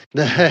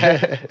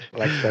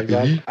 Like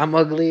SpongeBob. I'm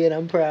ugly and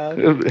I'm proud.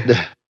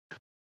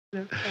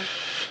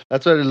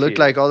 That's what it looked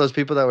Yeah. like. All those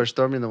people that were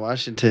storming the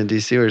Washington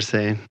D.C. were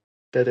saying.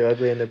 That they're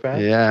ugly and they're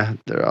proud. Yeah,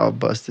 they're all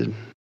busted,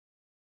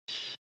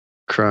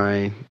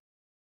 crying.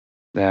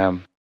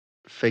 Damn.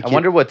 Fake. I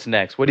wonder what's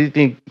next. What do you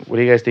think? What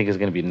do you guys think is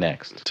going to be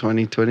next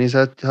 2020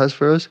 has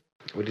for us.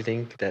 What do you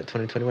think that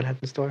 2021 has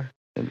in store?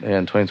 in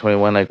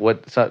 2021? Like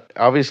what? So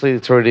obviously,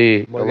 it's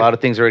already a lot of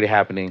things are already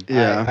happening.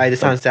 Yeah. This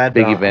sounds sad,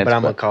 big but, events, but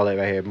I'm going but- to call it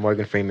right here.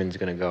 Morgan Freeman's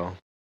going to go.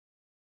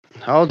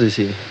 How old is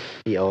he?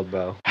 He old,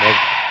 bro.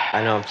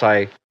 I know, I'm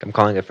sorry. I'm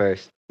calling it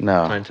first.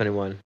 No,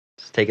 2021.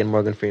 It's taking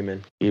Morgan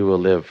Freeman. he will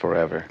live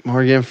forever.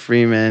 Morgan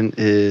Freeman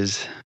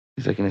is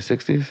He's like in his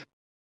 60s.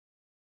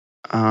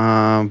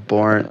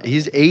 born.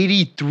 He's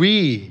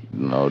 83.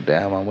 No,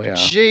 damn, I'm way out.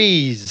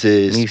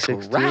 Jesus Me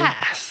 60?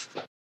 Christ.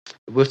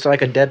 It's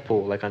like a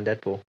Deadpool, like on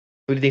Deadpool.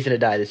 Who do you think's going to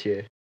die this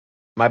year?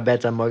 My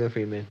bet's on Morgan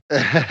Freeman.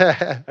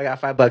 I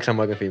got $5 on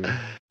Morgan Freeman.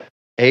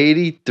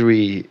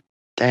 83.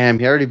 Damn,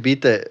 he already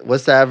beat the.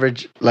 What's the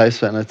average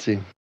lifespan? Let's see.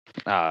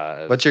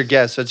 What's your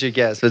guess? What's your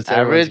guess? What's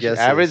everyone's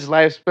Average guesses?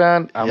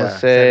 lifespan? I'm Yeah, gonna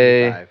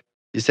say 75.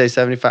 You say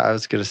 75. I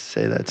was gonna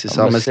say that too.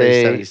 So I'm I'm gonna gonna say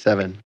say-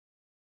 77.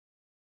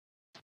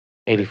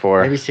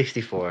 84. Maybe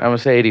 64. I'm gonna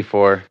say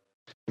 84. I'm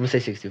going to say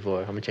 64.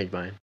 I'm going to change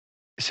mine.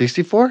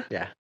 64?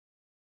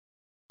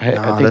 I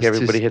Nah, think that's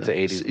everybody too- hits the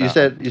 80s. You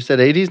now. said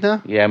 80s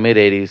now? Yeah, mid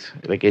 80s,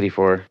 like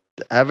 84.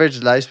 The average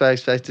lifespan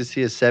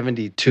expectancy is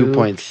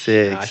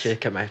 72.6. I should have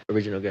kept my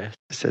original guess.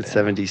 I said Yeah.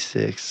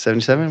 76.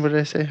 77? What did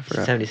I say? I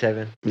forgot.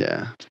 77.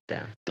 Yeah.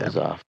 Damn. That was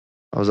off.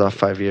 I was off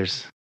 5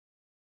 years.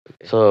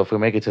 So if we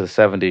make it to the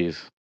 70s,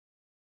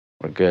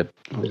 we're good.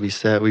 We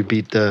said we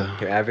beat the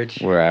Your average?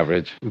 We're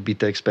average.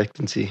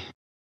 expectancy.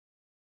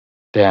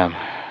 Damn.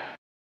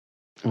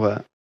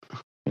 What?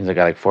 Means I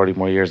got like 40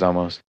 more years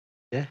almost.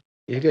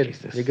 You're good.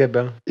 Jesus. You're good,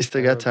 bro. You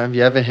still got time.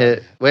 You haven't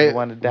hit. Wait, You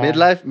wanna die?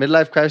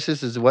 midlife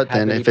crisis is what How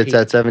then? many If it's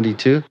people? at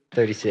 72,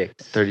 36.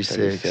 36.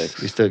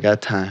 36. We still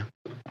got time.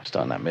 I'm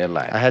still in that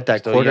midlife. I had that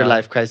Still quarter young.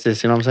 life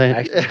crisis. You know what I'm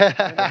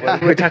saying?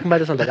 We were talking about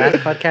this on the last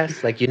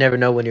podcast. Like, you never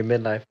know when your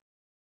midlife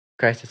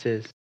crisis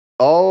is.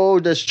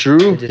 Oh, that's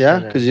true. It just Yeah,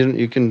 kinda- because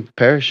you can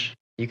perish.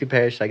 You could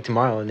perish like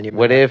tomorrow, and then your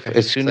What midlife if,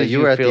 crisis- as soon So as you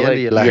you were at the feel end like of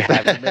your you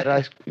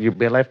life. have your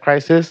midlife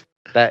crisis,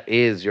 that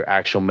is your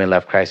actual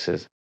midlife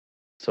crisis.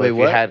 So Wait, if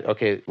what? you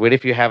had, what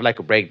if you have like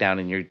a breakdown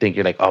and you think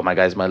you're like, oh my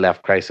God, it's my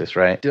life crisis,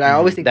 right? Dude, I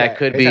always think That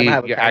could every be time I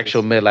have a your crisis.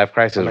 actual midlife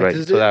crisis, I'm like, right?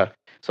 this is So it.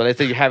 so let's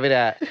say you have it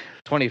at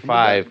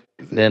 25,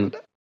 then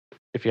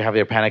if you have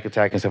your panic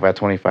attack and stuff at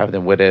 25,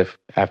 then what if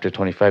after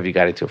 25 you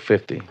got it to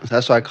 50?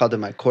 That's why I called it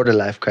my quarter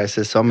life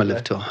crisis. So I'm gonna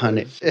live to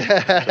 100.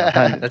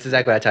 That's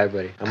exactly what I tell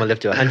everybody. I'm gonna live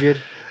to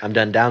 100. I'm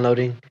done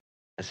downloading,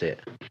 That's it.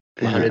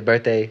 My 100th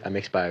birthday, I'm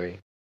expiring.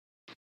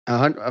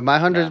 My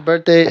 100th Nah.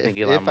 birthday, I think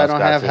if Elon I Musk don't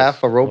got have this.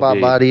 half a robot Will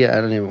be- body, I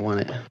don't even want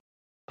it.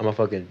 I'm gonna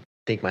fucking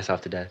think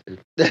myself to death. Dude.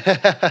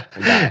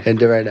 And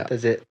do right now.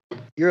 That's it.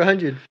 You're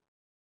 100.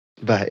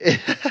 Bye.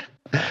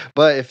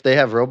 But if they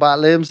have robot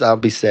limbs, I'll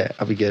be set.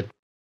 I'll be good.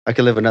 I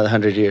could live another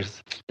 100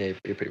 years. Yeah,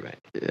 you're pretty right.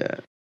 Yeah.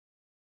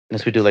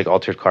 Unless we do like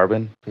altered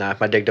carbon. Nah, if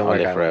my dick don't I'll work,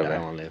 live I won't, forever. I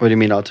won't live. What do you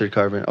mean altered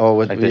carbon? Oh,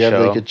 what, Like we the have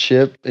like show? a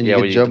chip and Yeah,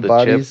 you where can you do jump the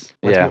bodies. chip.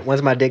 Once, Yeah.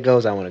 once my dick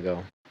goes, I want to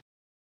go.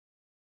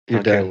 You're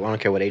I done. don't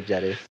care what age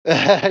that is.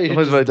 You're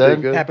Once just my dick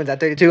done. goes. It happens at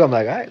 32. I'm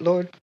like, all right,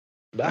 Lord,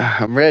 bye.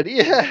 I'm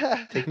ready.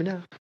 Take me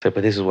now. But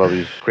this is what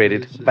we've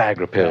created.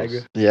 Viagra pills.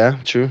 Viagra. Yeah,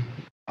 true.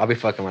 I'll be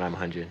fucking when I'm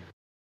 100.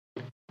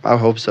 I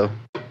hope so.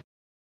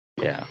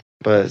 Yeah.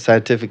 But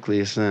scientifically,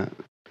 it's not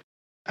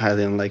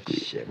highly unlikely.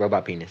 Shit,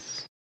 robot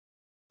penis.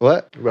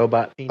 What?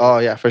 Robot penis. Oh,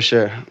 yeah, for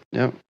sure.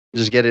 Yep.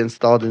 Just get it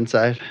installed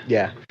inside.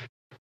 Yeah.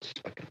 Just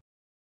fucking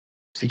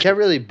You can't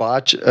really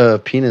botch a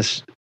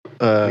penis.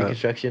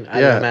 reconstruction. I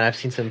yeah. don't know, man. I've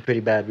seen some pretty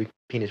bad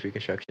penis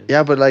reconstruction.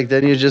 Yeah, but like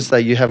then you just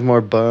like you have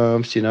more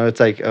bumps. You know, it's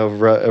like a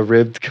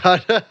ribbed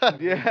cut.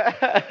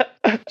 Yeah.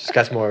 Just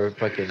got some more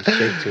fucking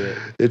shape to it.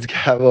 It's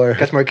got more.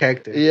 Got some more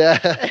character.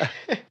 Yeah.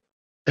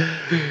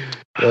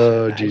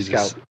 Oh I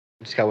Jesus.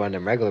 Just got one of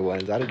them regular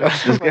ones. I don't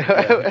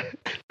know.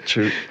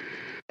 True.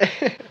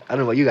 I don't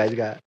know what you guys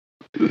got.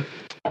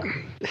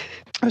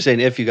 I'm saying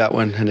if you got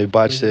one and they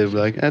botched it, be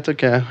like that's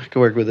okay. I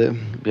can work with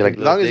it. Be like as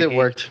long as Lil it Dicky.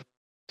 worked.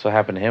 That's what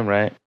happened to him,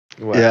 right?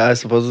 What? Yeah,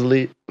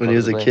 supposedly when he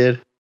was a Supposedly.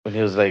 kid, When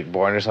he was like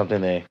born or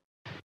something, they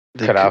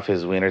they cut cu- off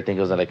his wiener. I think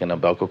it was like an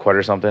umbilical cord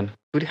or something.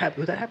 Who that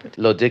happened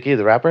to? Lil Dicky,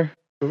 the rapper.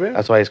 For real?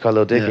 That's why he's called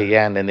Lil Dicky. Yeah.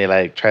 Yeah. And then they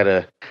like try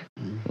to,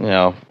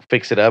 Mm.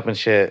 fix it up and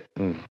shit.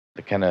 And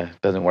it kind of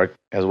doesn't work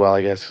as well,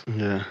 I guess.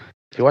 Yeah.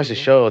 If you watch the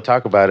show,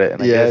 talk about it.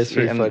 And I Yeah, guess it's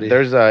pretty and funny.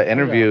 There's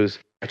interviews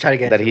I try to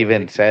get that into he it,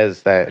 even like,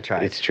 says I that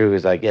tried. it's true.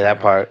 He's like, yeah, that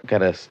part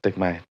gotta stick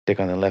my dick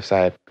on the left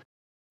side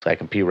so I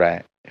can pee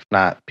right. If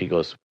not, pee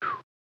goes.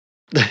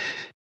 That's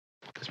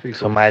pretty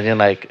So cool. imagine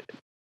like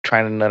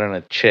trying to nut on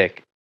a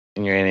chick,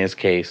 and you're in his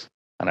case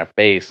on her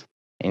face,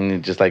 and you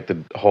just like the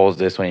holes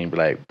this way, and you be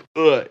like,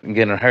 ugh, and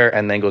getting her,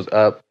 and then goes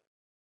up.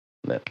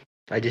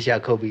 I just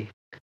yelled Kobe.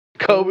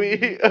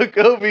 Kobe.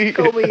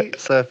 Kobe.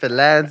 So if it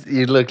lands,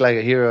 you look like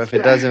a hero. If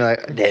it doesn't,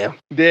 like damn.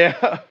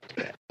 Yeah.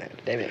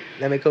 Damn it.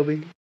 Damn it,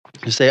 Kobe.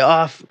 You say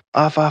off.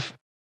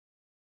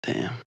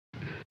 Damn.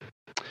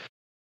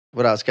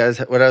 What else, guys?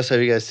 What else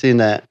have you guys seen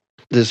that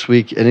this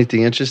week?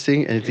 Anything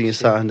interesting? Anything you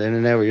saw on the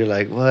internet where you're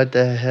like, what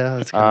the hell?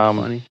 It's kind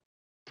of funny.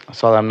 I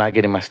saw that I'm not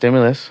getting my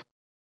stimulus.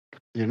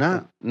 You're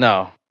not.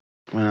 No.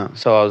 Well,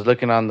 So I was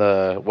looking on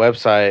the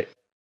website,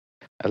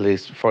 at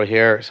least for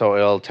here. So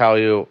it'll tell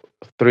you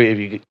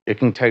it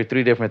can tell you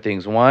three different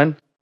things. One,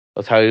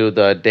 it'll tell you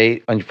the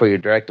date for your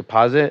direct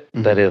deposit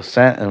that it'll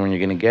send and when you're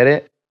gonna get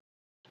it.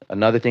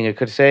 Another thing it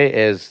could say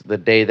is the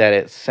day that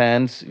it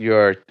sends if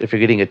you're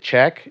getting a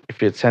check,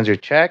 if it sends your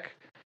check,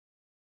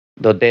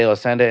 the day it'll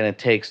send it, and it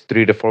takes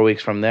 3 to 4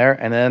 weeks from there.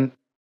 And then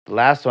the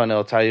last one,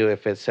 it'll tell you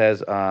if it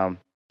says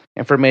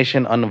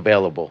information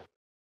unavailable.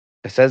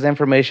 It says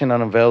information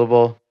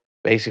unavailable.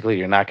 Basically,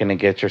 you're not going to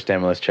get your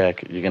stimulus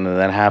check. You're going to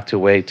then have to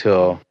wait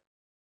till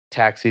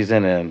tax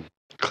season and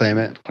claim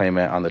it. claim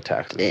it on the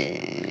taxes.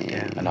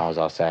 Damn. And I was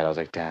all sad. I was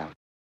like, damn,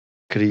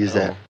 Could have used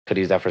that. could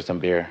use that for some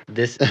beer.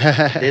 This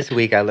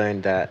week I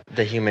learned that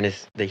the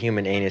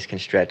human anus can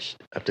stretch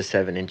up to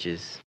 7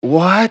 inches.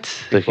 What?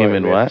 The before it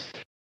human what? rips.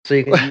 So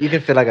you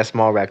can fit like a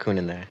small raccoon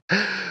in there.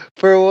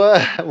 For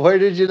what? Where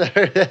did you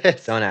learn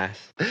this? Don't ask.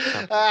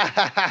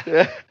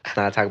 Let's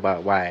not talk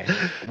about why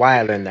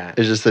I learned that.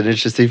 It's just an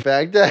interesting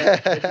fact.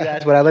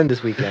 That's what I learned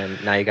this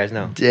weekend. Now you guys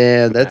know.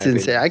 Damn, that's I agree.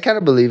 insane. I kind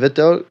of believe it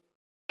though,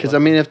 because I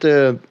mean,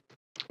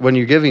 when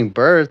you're giving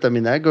birth, I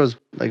mean that goes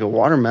like a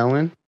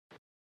watermelon.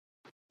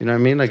 You know what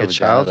I mean? Like So a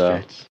child.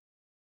 vagina,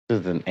 This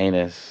is an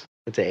anus.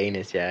 It's an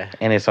anus, yeah.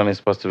 Anus only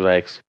supposed to be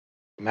like,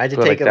 Imagine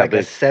Go like taking that like a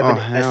big. seven Oh,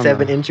 hell a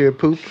 7 no. incher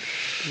poop.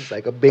 It's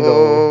like a big old.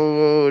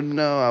 Oh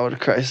no, I would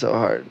cry so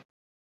hard.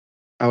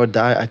 I would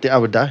die. I think I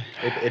would die.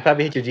 It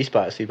probably hit your G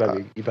spot, so you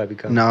probably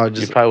come. No, I would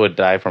you just, probably would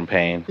die from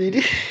pain. You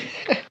did.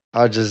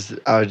 I would just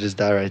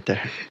die right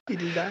there. You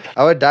did that.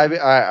 I would die, or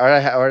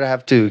I'd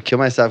have to kill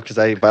myself because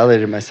I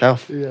violated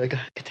myself. You're like,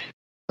 "Ah, get there."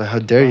 But how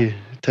dare you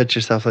touch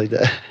yourself like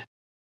that?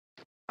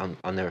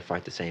 I'll never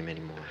fart the same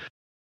anymore.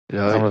 You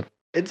know,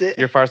 It's it.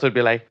 Your farts would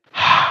be like,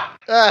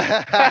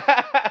 like-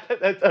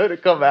 that's how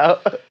it come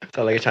out.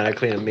 Sound like you're trying to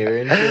clean a mirror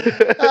and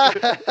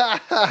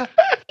shit.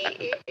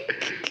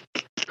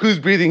 Who's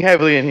breathing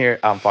heavily in here?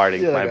 I'm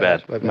farting. Yeah, my like,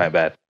 bad. my bad. My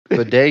bad.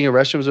 But dang, your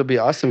restrooms would be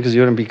awesome because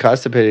you wouldn't be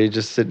constipated. You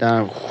just sit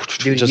down,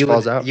 Dude, just you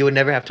falls would, out. You would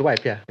never have to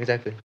wipe. Yeah,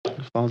 exactly.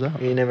 Falls out.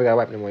 You never got to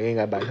wipe anymore. You ain't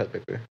got to buy toilet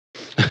paper.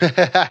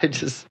 I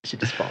just She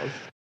just falls.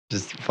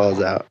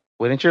 falls out.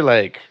 Wouldn't your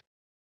like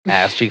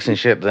ass cheeks and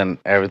shit then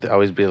everything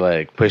always be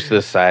like pushed to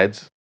the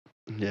sides?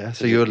 Yeah,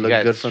 so you would look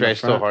got good from the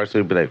stretched so front. hard, so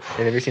it'd be like.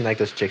 And have you seen like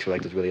those chicks with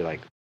like those really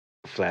like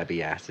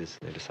flabby asses?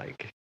 They're just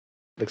like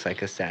looks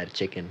like a sad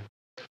chicken.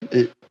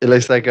 It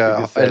looks like a.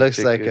 Like a sad It looks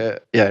like chicken.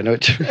 a. Yeah, I know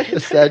what you mean. A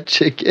sad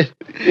chicken.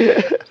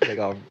 Like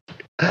all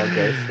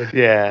gross. Like,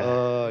 Yeah.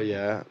 Oh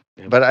yeah.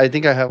 But I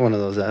think I have one of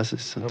those asses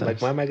I'm sometimes.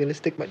 like, why am I gonna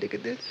stick my dick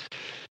in this?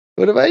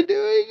 What am I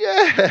doing?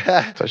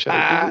 So should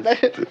I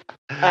do this?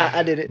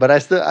 I did it. But I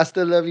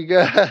still love you,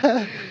 girl.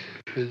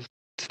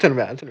 Just turn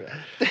around, turn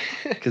around.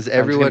 Because gonna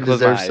everyone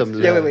close my deserves eyes. some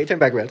love. Yeah, wait, turn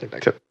back around, turn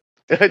back.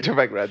 Turn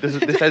back around.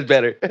 This has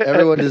better.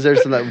 Everyone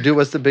deserves some love. Dude,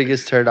 what's the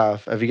biggest turn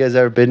off? Have you guys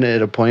ever been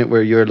at a point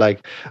where you're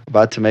like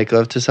about to make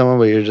love to someone,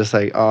 but you're just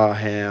like, oh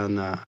hell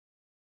no?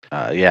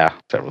 Yeah,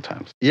 several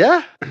times.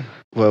 Yeah.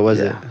 What was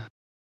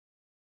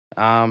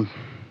Yeah.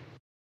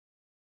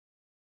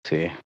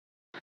 See,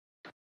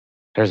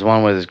 there's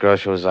one where this girl,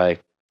 she was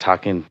like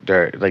talking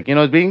dirt, like she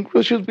was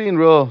being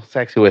real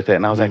sexy with it,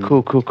 and I was like,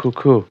 Mhm.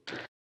 cool.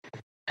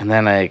 And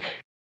then like,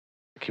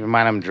 keep in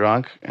mind I'm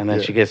drunk, and then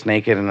Yeah. she gets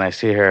naked, and I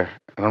see her,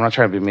 and I'm not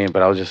trying to be mean,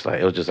 but I was just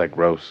like, it was just like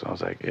gross. I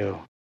was like, ew.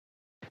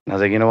 And I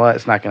was like, you know what?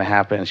 It's not gonna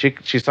happen. She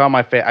saw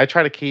my face. I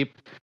try to keep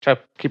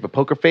a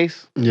poker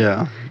face.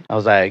 Yeah. I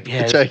was like,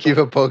 yeah, Try to keep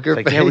a poker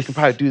like, face. yeah, we can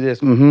probably do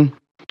this. And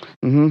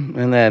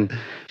then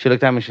she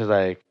looked at me. She was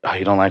like, "Oh,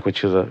 you don't like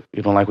what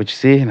you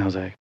see?" And I was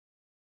like,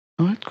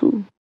 "Oh, it's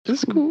cool.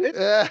 It's cool.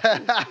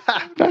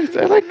 Nice.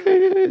 I like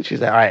it." She's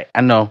like, "All right,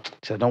 I know."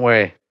 She said, "Don't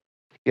worry.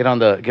 Get on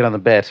the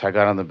bed." So I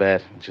got on the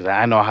bed. She's like,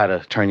 "I know how to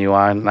turn you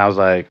on." And I was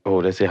like, "Oh,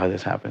 let's see how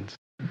this happens."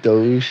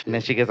 Douche. And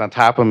then she gets on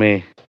top of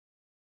me,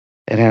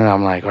 and then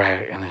I'm like,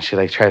 "Right." And then she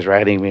like tries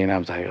riding me, and I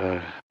was like,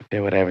 "Okay,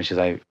 whatever." And she's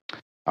like,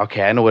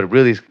 "Okay, I know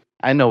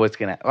what's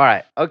gonna. All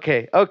right,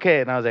 okay."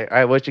 And I was like, "All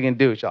right, what you gonna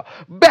do?" She's all,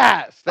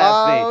 "Bat!"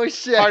 Slaps me. Oh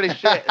shit. Hard as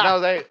shit. And I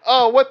was like,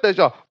 "Oh, what the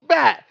show?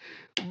 Bat!"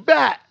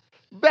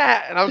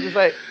 And I was just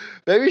like,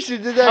 Maybe she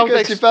did I that was because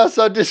like, she felt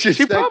so she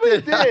disrespected.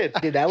 probably did.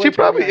 Dude, that She one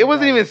probably, turned it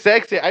wasn't me on, even like,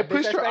 sexy. I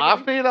pushed her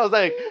off me and I was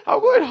like, I'm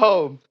going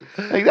home.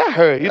 Like, that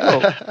hurt.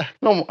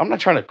 No, I'm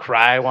not trying to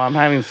cry while I'm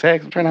having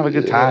sex. I'm trying to have a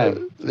good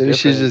time. It's Maybe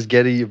she's different. just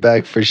getting you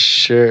back for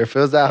sure.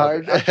 Feels that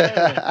hard? I'm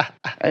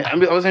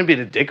trying I wasn't being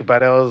a dick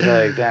about it. I was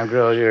like, damn,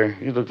 girl,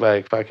 you look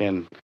like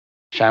fucking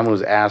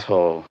Shamu's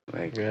asshole.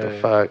 Like, what the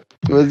Yeah. fuck?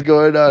 What's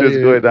going on What's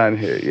here? going on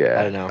here? Yeah.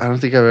 I don't know. I don't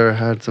think I've ever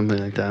had something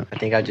like that.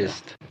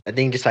 I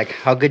think just like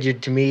how good you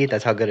to me,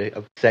 that's how good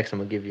of sex I'm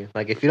gonna give you.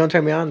 Like if you don't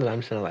turn me on, then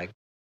I'm just gonna like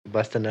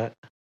bust a nut.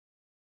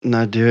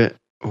 Not do it.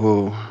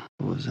 Whoa.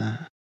 What was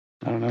that?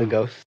 I don't know. The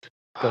ghost.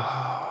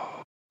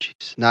 Oh,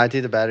 jeez. No, I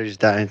think the battery's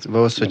dying. So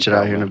we'll switch it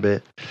out here in a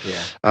bit.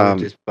 Yeah. I would Um,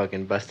 just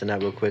fucking bust a nut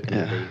real quick and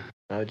yeah. then leave.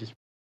 I would just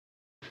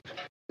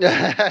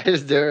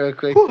Just do it real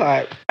quick. Whew, all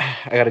right.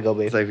 I gotta go,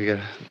 babe. It's like it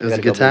was a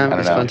gotta good go, time. babe. It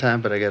was I a don't fun know.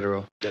 time, but I gotta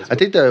roll. Let's I go.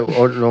 think the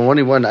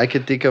only one I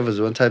could think of was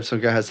one time some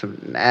girl had some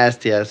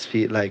nasty ass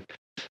feet. Like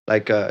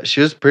she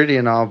was pretty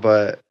and all,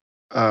 but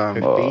Her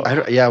feet? I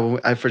don't,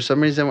 yeah. For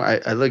some reason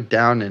I looked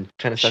down and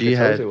Trying to suck she your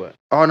toes had- or what?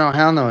 oh no,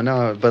 hell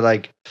no. But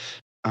like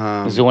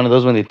Is it one of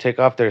those when they take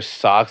off their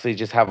socks, they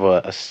just have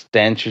a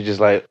stench? You're just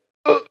like,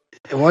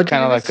 what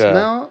kinda like like a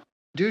smell?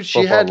 Dude, she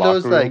football had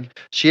those locker room? like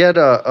she had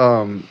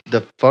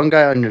the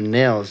fungi on your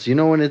nails. You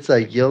know when it's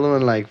like yellow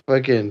and like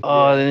fucking.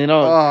 oh, then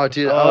Oh,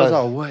 dude, I was oh,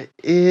 all, what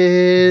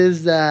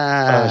is oh,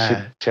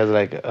 that? she has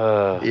like,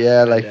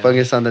 Yeah, like Yeah.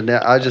 fungus on the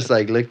nail. I just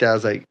like looked at. I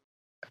was like,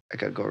 I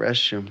gotta go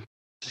restroom.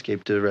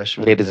 Escape to the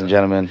restroom. ladies and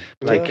gentlemen,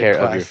 Like take a care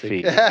of your classic.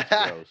 feet.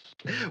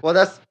 Gross. Well,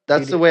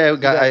 that's the way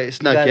I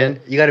snuck in.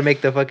 You gotta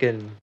make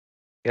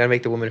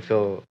the woman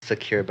feel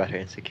secure about her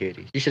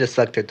insecurity. You should have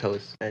sucked her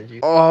toes,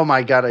 Andrew. Oh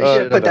my god, I Oh,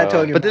 should. Put that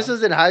toe in your But this mouth.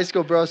 was in high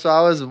school, bro. So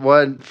I was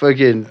one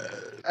fucking.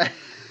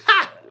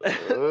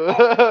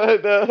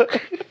 No.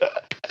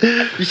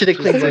 You should have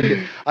clicked on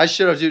it. I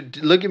should have, dude.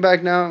 Looking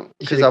back now, You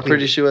because should've how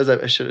pretty cleaned she was,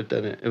 I should have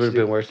done it. It would have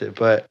been worth it.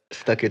 But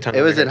Stuck your tongue.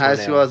 it was under in her high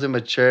toenail. school. I was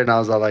immature, and I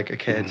was all like, I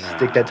can't Nah.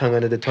 Stick that tongue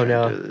under the do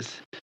toenail.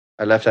 this.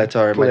 I left that to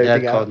her. Pull My dad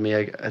everything out. called me.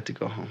 I had to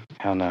go home.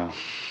 Hell no.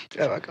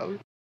 Oh, my God.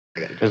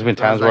 There's been I was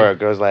times where like- a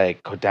girl's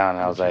like, go down.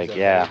 And I was like, She's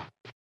yeah.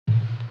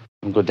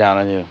 I'm go down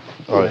on you.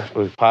 Or Yeah.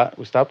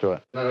 we stopped or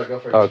what? No, go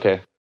for Oh,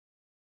 okay.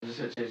 I'm just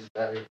gonna change the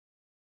battery.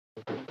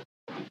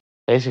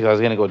 Basically, I was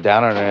going to go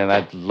down on her and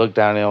I looked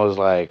down and I was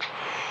like,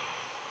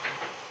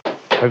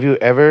 have you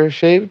ever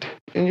shaved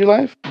in your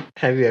life?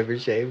 Have you ever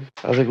shaved?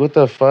 I was like, what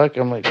the fuck?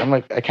 I'm like,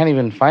 I can't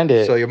even find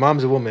it. So your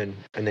mom's a woman,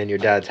 and then your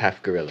dad's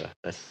half gorilla.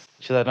 That's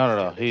She's like,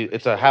 no.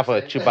 It's a half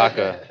a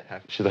Chewbacca.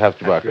 half, She's a half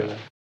half Chewbacca. gorilla.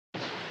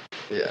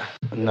 Yeah.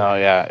 No,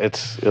 yeah, it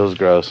was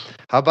gross.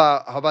 How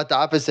about the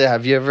opposite?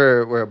 Have you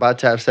ever were about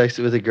to have sex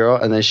with a girl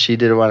and then she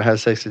didn't want to have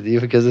sex with you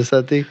because of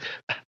something?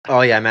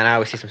 Oh yeah, man. I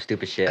always see some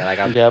stupid shit. Like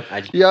I'm. Yep.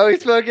 You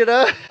always fuck it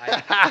up.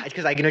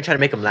 Because like try to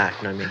make them laugh.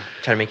 You know what I mean?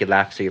 Try to make you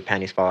laugh so your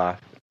panties fall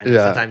off. And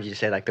Yeah. sometimes you just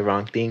say like the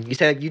wrong thing. You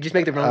just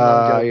make the wrong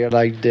Oh, joke. you're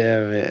like,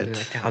 damn You're it.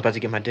 like, "Damn, I was about to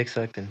get my dick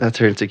sucked, and That's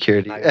her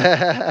insecurity. I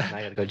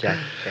gotta go check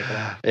it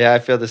out. Yeah, I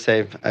feel the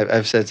same.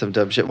 I've said some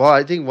dumb shit. Well,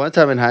 I think one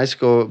time in high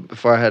school,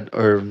 before I had,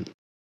 or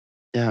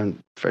Yeah,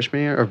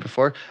 freshman year or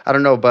before. I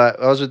don't know, but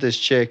I was with this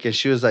chick and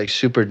she was like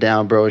super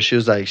down, bro. She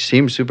was like,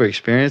 seemed super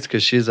experienced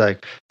because she's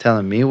like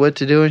telling me what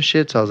to do and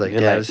shit. So I was like,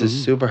 You're yeah, like, this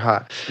is ooh. super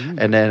hot. Ooh.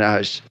 And then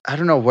I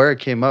don't know where it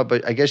came up,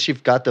 but I guess she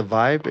got the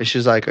vibe. And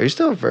she's like, are you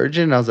still a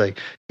virgin? And I was like,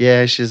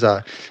 yeah. She's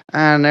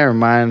never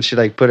mind. She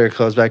like put her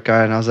clothes back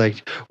on. And I was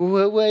like,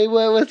 wait,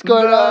 what's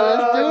going on?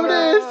 Let's do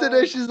this. And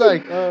then she's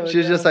like, she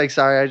was just like,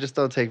 sorry, I just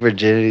don't take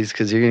virginities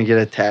because you're gonna get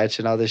attached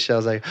and all this shit. I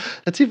was like,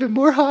 that's even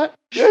more hot.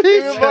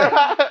 Yes.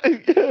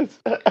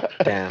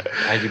 Damn.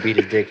 How'd you beat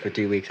his dick for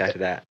 3 weeks after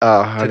that?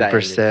 Oh, To that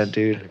 100%, image.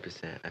 dude.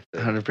 100%. I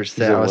feel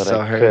 100%. I was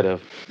so hurt. Could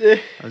have. I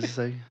was just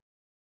like,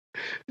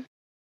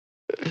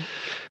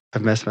 I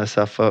messed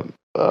myself up.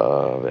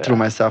 Oh, Threw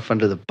myself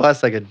under the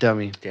bus like a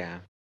dummy.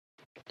 Damn.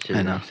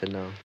 I know. Said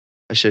no.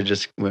 I should have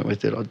just went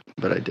with it,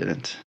 but I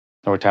didn't.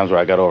 There were times where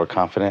I got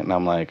overconfident and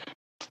I'm like,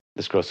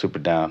 this girl's super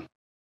down.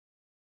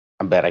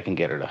 I bet I can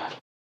get her to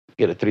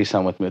get a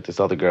threesome with me with this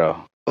other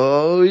girl.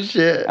 Oh,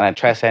 shit. And I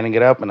try setting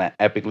it up and I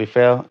epically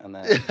fail. And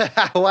then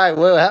Why?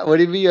 What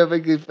do you mean you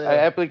epically fail? I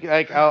epically,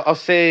 like, I'll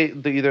say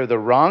either the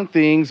wrong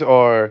things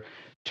or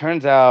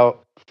turns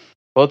out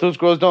both those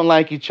girls don't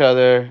like each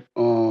other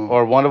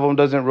or one of them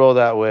doesn't roll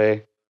that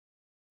way.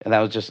 And that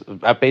was just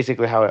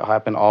basically how it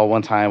happened all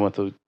one time with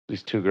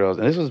these two girls.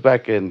 And this was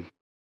back in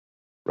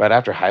right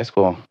after high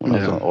school when I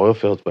was in the oil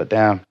fields. But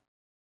damn,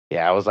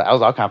 yeah, I was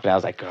all confident. I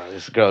was like, girl,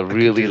 this girl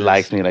really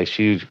likes me. Like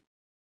she'll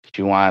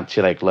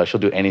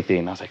do anything.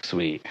 And I was like,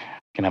 sweet, I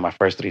can have my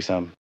first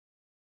threesome.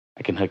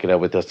 I can hook it up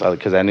with this other,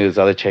 because I knew this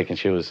other chick and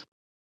she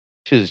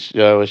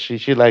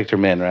liked her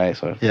men, right?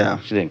 So yeah,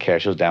 she didn't care.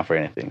 She was down for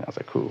anything. I was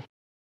like, cool.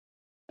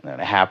 And then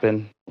it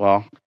happened.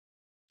 Well,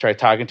 tried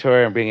talking to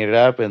her and bringing it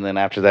up, and then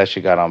after that,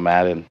 she got all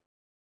mad and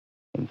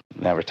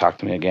never talked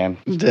to me again.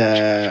 She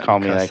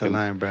called me like, the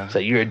line, bro. So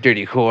you're a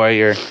dirty whore,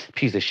 you're a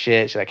piece of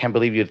shit. She's like, I can't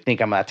believe you think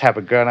I'm that type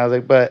of girl. And I was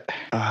like, but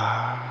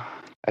I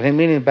didn't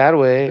mean it in a bad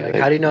way. Like,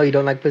 how do you know you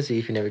don't like pussy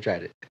if you never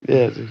tried it?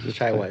 Yeah, just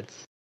try it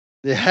once.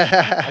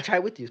 Yeah, I'll try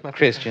it with you. It's my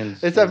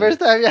Christians. It's our first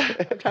time.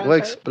 Yeah,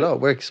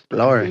 we're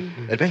exploring.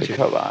 Adventure.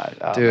 Come on,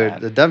 dude. Man.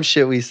 The dumb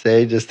shit we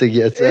say just to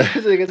get to.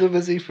 to get some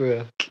pussy for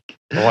real.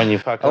 When you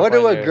fuck I up wonder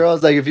on what your-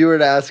 girls like. If you were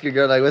to ask a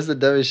girl like, "What's the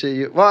dumbest shit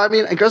you?" Well, I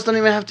mean, girls don't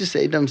even have to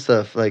say dumb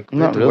stuff. Like, they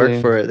have Not to work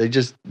really. for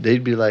it.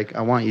 They'd be like,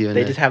 "I want you." And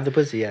They then just have the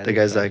pussy. Yeah. the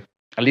guy's like,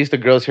 At least the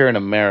girls here in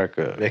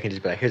America. they can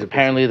just be like, here's a pussy.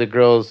 Apparently, the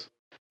girls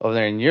over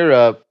there in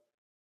Europe,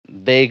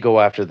 they go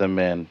after the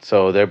men,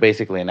 so they're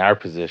basically in our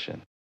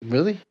position.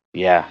 "Really?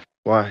 Yeah,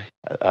 Why?"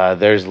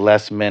 there's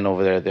less men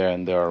over there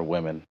than there are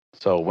women.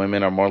 So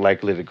women are more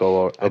likely to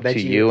go up to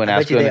you and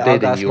ask you on a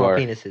date than you small are.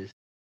 penises.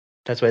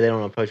 That's why they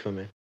don't approach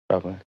women.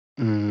 Probably.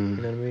 You know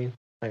what I mean?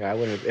 Like I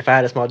wouldn't. If I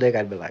had a small dick,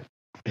 I'd be like,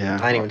 Yeah,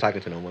 I ain't even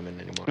talking to no women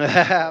anymore.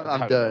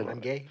 I'm I'm done.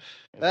 gay.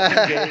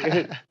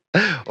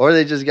 Or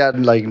they just got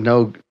like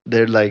no.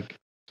 They're like,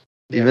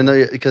 even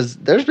though because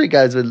there's big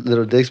guys with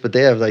little dicks, but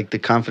they have like the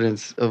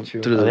confidence of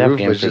True. through Oh, the they have roof.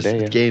 game But for just day,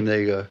 yeah. game. There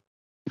you go.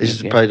 They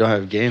just Yeah. probably don't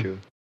have game. True.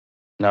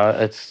 No,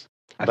 it's.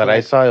 I But feel I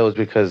like, saw it was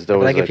because there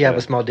was like if you have a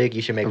a small dick,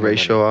 you should make A more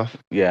ratio money. off.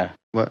 yeah.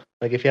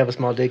 Like if you have a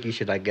small dick, you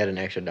should like get an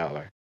extra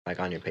 $1 like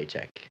on your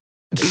paycheck.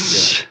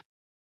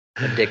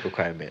 A dick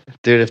requirement.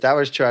 Dude, if that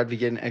was true, I'd be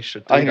getting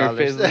extra On your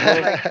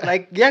 $3.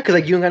 like yeah, because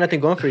like you ain't got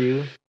nothing going for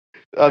you.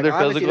 Other Like,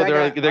 obviously physical,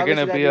 that they're guy-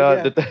 gonna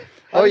obviously be that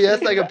Oh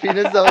yes, like a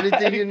penis is the only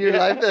thing in your Yeah.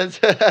 life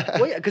that's.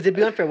 Well, yeah, because it'd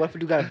be unfair. What if a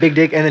dude got a big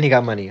dick and then he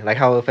got money? Like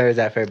how fair is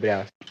that for everybody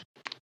else?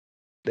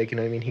 Like you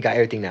know what I mean? He got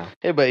everything now.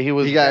 Hey, but he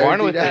was He got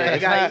born with everything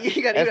it. down.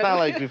 It's not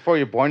like before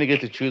you're born, you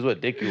get to choose what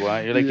dick you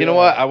want. You're like, you know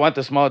Yeah. what? I want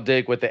the small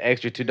dick with the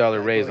extra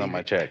 $2 raise on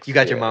my checks. You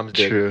got your Yeah. mom's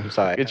dick. True. I'm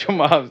sorry. Get your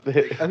mom's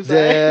dick. I'm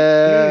sorry.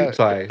 Damn. I'm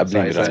sorry. I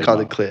blame it It's on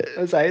called a your mom. clit.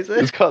 I'm sorry, son.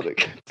 It's called a.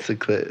 It's a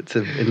clit. It's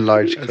an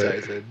enlarged I'm sorry,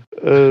 clit. son.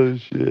 Oh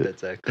shit.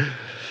 That's it.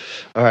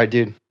 All right,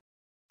 dude.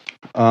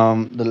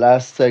 The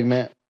last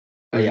segment.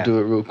 Oh, We'll yeah. do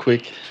it real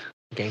quick.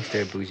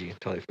 Gangster bougie.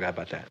 Totally forgot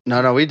about that.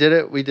 No, we did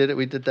it. We did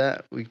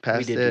that. We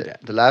passed did do it.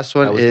 that. The last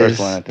one That was the is first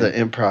one, I the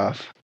think.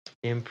 improv.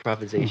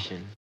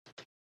 Improvisation.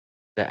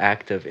 The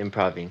act of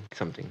improving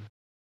something.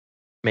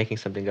 Making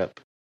something up.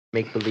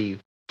 Make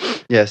believe.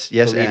 Yes,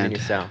 Believe in and.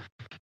 yourself.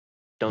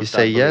 Don't You stop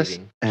say yes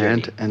believing.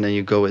 and Journey. and then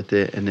you go with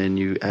it and then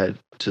you add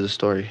to the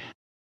story.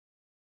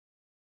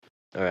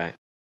 All right.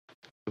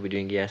 Are we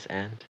doing yes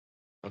and?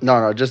 Okay.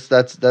 No, just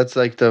that's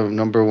like the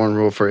number one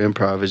rule for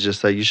improv is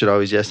just like you should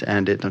always yes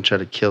and it. Don't try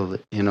to kill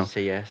it. You know,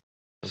 Say yes.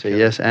 say Okay.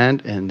 yes and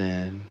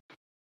then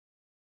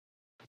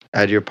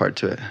add your part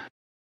to it.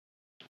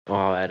 Oh,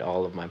 I'll add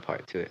all of my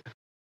part to it.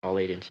 All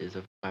 8 inches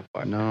of my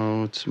part.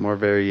 Notes, more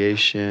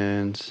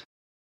variations.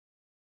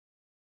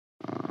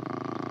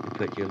 You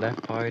put your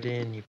left part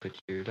in. You put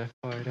your left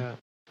part out.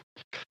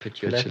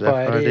 Put your Put left your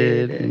left part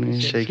in and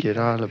and shake it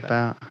all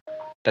about.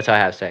 That's how I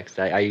have sex.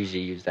 I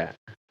usually use that.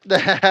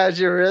 That's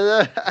your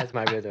rhythm. That's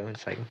my rhythm.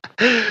 It's like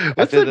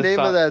What's After the the name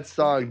of song- that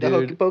song, the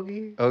hokey dude?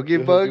 pokey. Hokey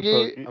The Hokey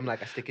Pokey. Pokey. I'm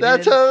like I stick it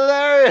That's in.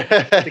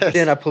 hilarious. Stick it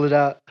in. I pull it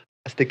out.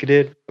 I stick it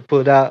in. I pull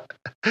it out.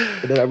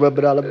 And then I rub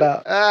it all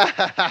about.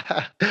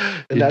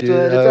 And You that's do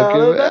what it's that?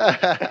 all Okay.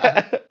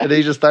 about. And then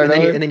you just start and,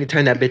 then you, over? and then you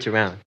turn that bitch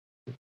around.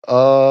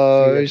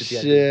 Oh, See, that's what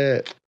you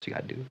shit. What you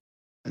gotta do?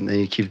 And then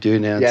you keep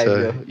doing it Yeah, until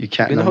you go. you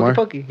can't Doing no the more.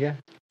 hokey pokey,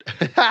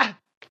 yeah.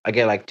 I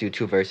get like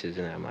two verses,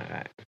 and then I'm like, all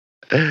right.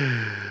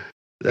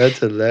 That's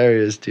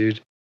hilarious,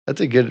 dude. That's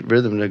a good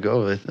rhythm to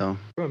go with, though.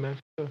 Bro, man.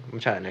 Sure. I'm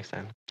gonna try it next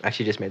time. I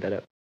actually just made that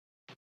up.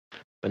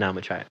 But now I'm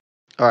gonna try it.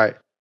 All right.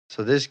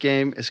 So this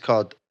game is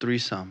called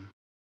Threesome.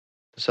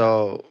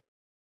 So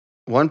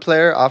one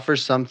player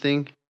offers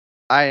something.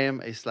 I am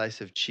a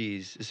slice of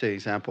cheese. It's an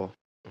example.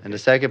 And the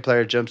second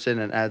player jumps in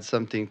and adds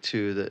something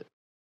to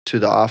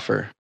the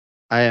offer.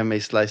 I am a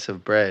slice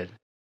of bread.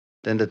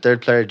 Then the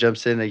third player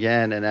jumps in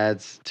again and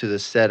adds to the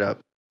setup.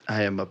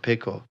 I am a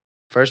pickle.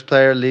 First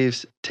player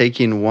leaves,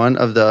 taking one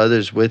of the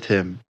others with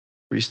him.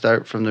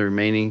 Restart from the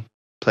remaining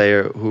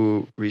player,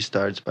 who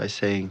restarts by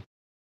saying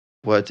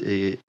what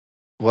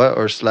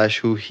or slash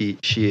who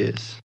she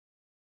is.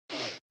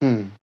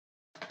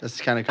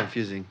 That's kind of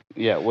confusing.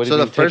 Yeah. What So do you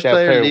the mean, first take that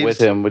player player leaves,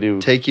 with him? What do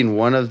you? taking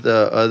one of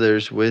the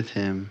others with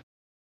him.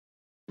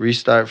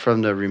 Restart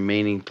from the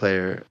remaining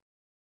player.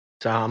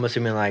 So I'm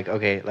assuming like,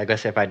 okay, like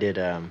let's say if I did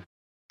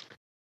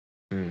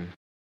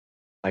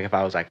like if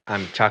I was like,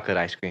 I'm chocolate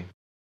ice cream,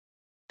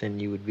 then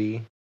you would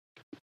be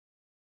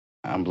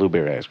I'm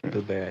blueberry ice cream.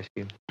 blueberry ice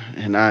cream.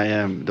 And I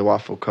am the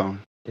waffle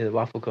cone. Yeah, the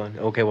waffle cone.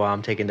 Okay, well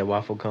I'm taking the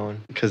waffle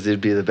cone Because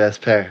it'd be the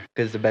best pair.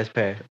 because it's the best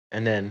pair.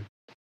 And then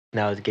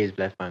now it's Gabe's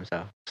left by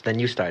himself. So then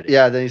you started.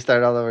 Yeah, then you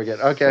start all over again.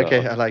 Okay, So-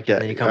 okay, I like And it.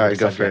 then you come All with right,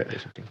 the go for subject it. or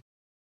something.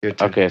 Your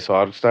turn. Okay, so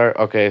I'll start.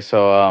 Okay,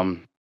 so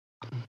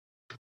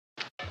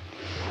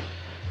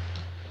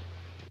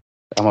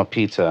I'm a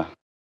pizza.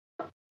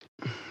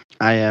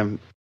 I am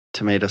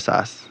tomato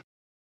sauce.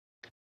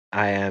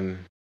 I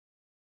am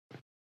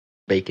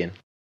bacon.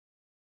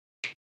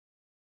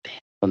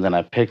 And then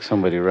I pick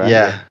somebody, right?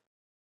 Yeah.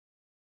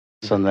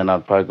 So then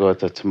I'd probably go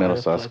with the tomato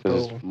Let's sauce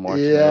because go. it's more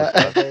Yeah.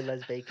 tomato sauce.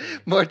 Let's bacon.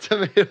 More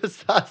tomato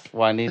sauce.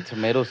 Well, I need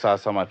tomato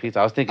sauce on my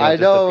pizza. I was thinking I of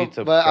just know, a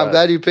pizza. but I'm crust.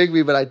 glad you picked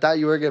me. But I thought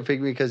you were gonna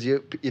pick me because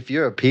if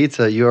you're a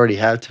pizza, you already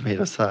have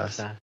tomato sauce.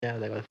 Yeah,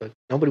 like what the fuck?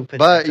 Nobody puts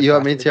But extra you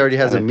sauce mean on he already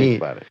the has I a didn't think meat.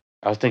 about it.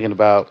 I was thinking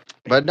about.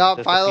 But no,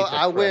 just a Philo, pizza I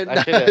crust. win.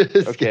 I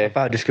should've- okay.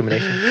 About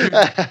discrimination.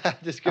 I probably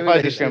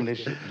Discrimination.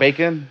 discrimination.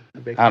 Bacon?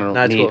 Bacon. I don't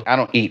No, it's need. cool. I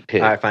don't eat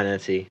pig. All right, fine.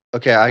 Let's see.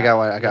 Okay, I got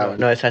one. I got one.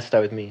 No, it has to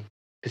start with me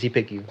because he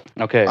picked you.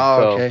 Okay. Oh,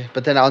 so okay.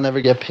 But then I'll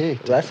never get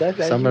picked. Well,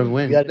 that's Someone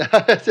win. You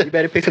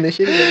better pick something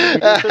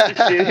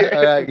shitty.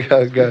 All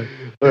right, go.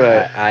 all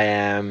right. I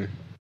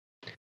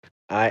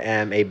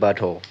am a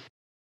butthole.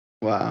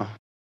 Wow.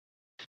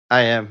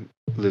 I am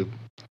lube.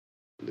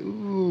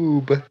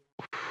 Lube.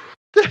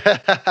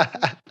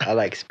 I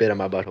like spit on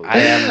my butthole. I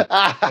am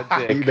a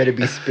dick. You better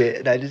be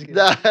spit. I just.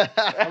 I'm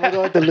I'm gonna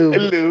go with the lube.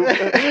 Lube.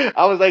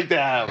 I was like,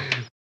 damn.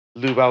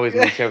 Lube always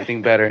makes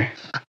everything better.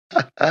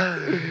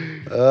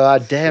 Oh,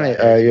 damn it.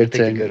 All right, your Pick a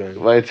turn. good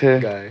one. My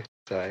turn. Guy.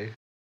 Sorry.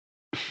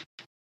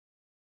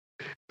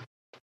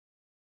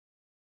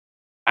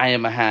 I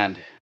am a hand.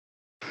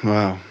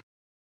 Wow.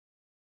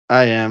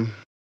 I am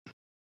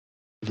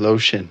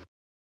lotion.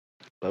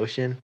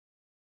 Lotion.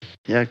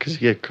 Yeah, because you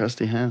get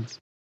crusty hands.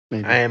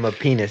 Maybe. I am a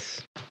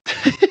penis.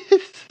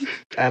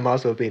 I am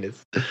also a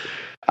penis.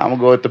 I'm gonna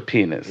go with the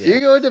penis. You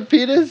go with the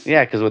penis?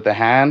 Yeah, because with the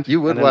hand,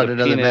 You would and then want the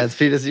another man's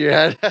penis in your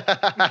hand.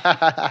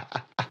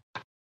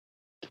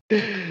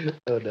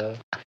 Oh no.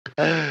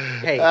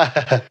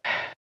 Hey.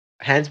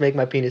 Hands make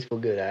my penis feel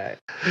good. Alright.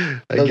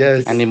 I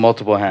guess. I need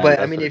multiple hands. But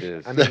I That's mean, what if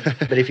it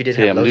is. but if you didn't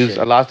See, have I'm lotion,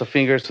 I lost a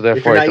finger, so If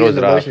therefore you're it not throws using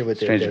it the off. lotion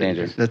with it, Stranger then-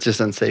 danger. That's just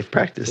unsafe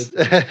practice.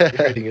 you're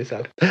hurting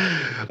yourself.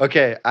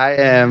 Okay, I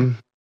am.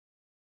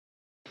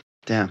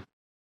 Damn.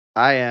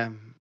 I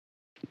am.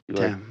 You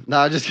like- Damn. No,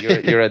 I'm just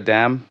kidding. You're a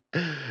dam.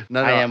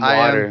 No, I am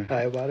water.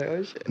 Hi about it.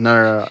 Oh shit.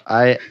 No.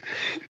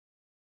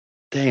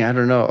 Dang, I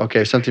don't know.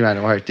 Okay, something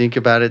random. All right, think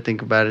about it.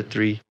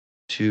 3,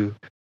 2,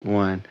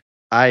 1.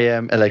 I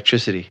am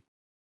electricity.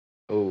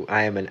 Oh,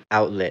 I am an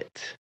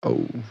outlet.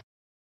 Oh.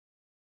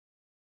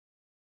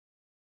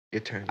 Your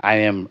turn. I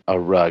am a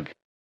rug.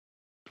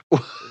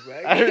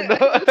 I don't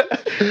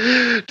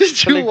know.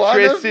 Did you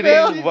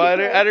Electricity,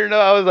 water. I don't know.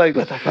 I was like,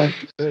 what the fuck?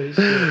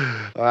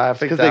 I picked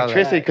Because that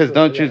electricity. one. Because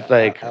don't you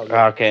like?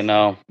 Okay,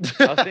 no.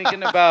 I was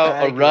thinking about a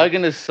Static. rug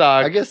and a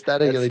sock I guess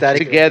static That's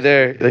electricity.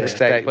 together, Yeah. like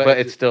static, but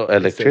it's still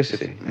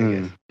electricity.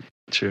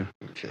 True.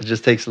 It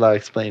just takes a lot of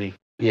explaining.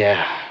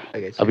 Yeah, I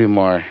get you. I'll be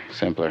more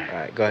simpler. All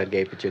right, go ahead,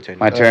 Gabe. It's your turn.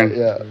 My turn.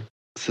 Yeah.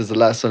 This is the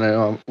last one I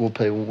know. We'll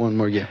play one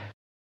more game.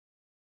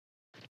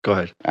 Go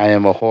ahead. I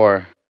am a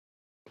whore.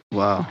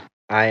 Wow.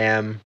 I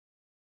am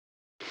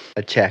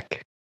a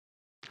check.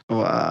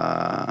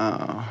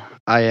 Wow.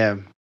 I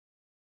am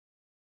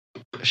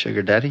a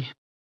sugar daddy.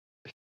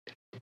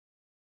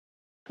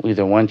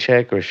 Either one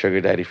check or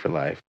sugar daddy for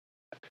life.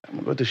 I'm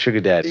gonna go to sugar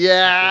daddy.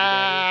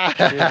 Yeah.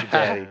 Sugar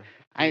daddy.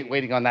 I ain't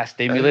waiting on that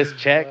stimulus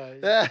check.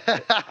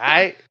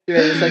 I You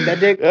ready to suck that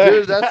dick?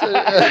 Dude, that's Suck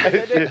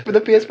that dick for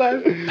the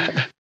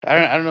PS5?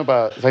 I don't know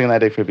about sucking that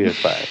dick for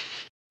PS5.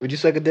 Would you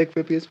suck a dick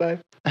for PS5?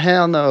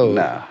 Hell no.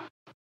 Nah.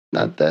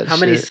 Not that How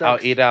many shit. sucks?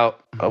 I'll eat out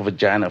a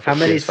vagina for How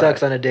many PS5.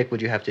 sucks on a dick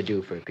would you have to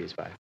do for a PS5?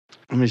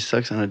 How many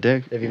sucks on a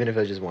dick? Even if it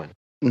was just one.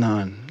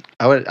 None.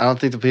 I don't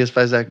think the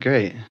PS5 is that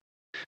great.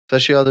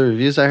 Especially all the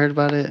reviews I heard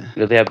about it.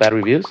 Do they have bad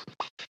reviews?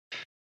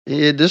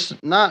 Yeah,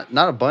 just not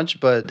a bunch,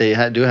 but they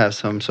do have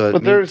some. So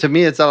But there's- to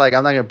me, it's not like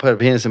I'm not gonna put a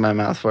penis in my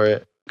mouth for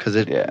it because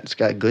Yeah. it's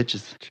got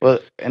glitches. Well,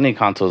 any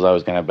console's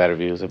always gonna have bad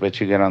reviews. I bet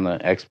you get on the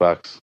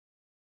Xbox,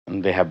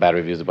 and they have bad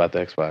reviews about the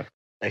Xbox.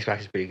 Xbox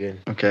is pretty good.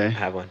 I Okay,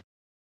 have one.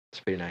 It's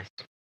pretty nice.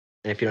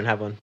 And if you don't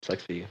have one,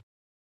 sucks for you.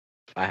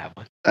 I have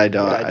one. I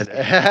don't. But I, I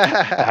I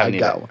haven't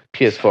got either. one.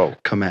 PS4.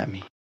 Come at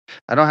me.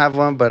 I don't have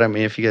one, but I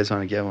mean, if you guys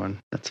want to get one,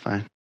 that's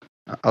fine.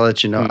 I'll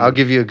let you know. I'll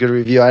give you a good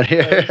review out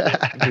here.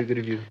 Pretty good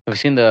review. Have you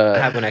seen I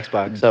have the one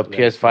Xbox.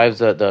 PS5's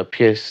the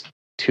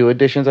PS2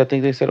 editions? I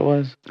think they said it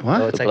was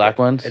What? Oh, the black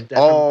ones. That's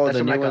Oh, that's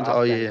the new like an ones? Oh,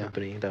 off-brand yeah.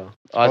 Company, though.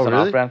 Oh, it's Oh, an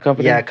really? off-brand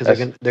company. Yeah, because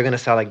That's- they're gonna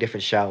sell like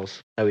different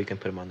shells that we can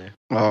put them on there.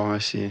 Oh, I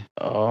see.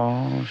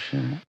 Oh shit,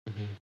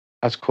 Mhm.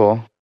 that's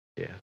cool.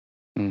 Yeah.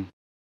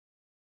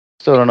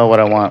 Still don't know what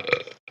I want.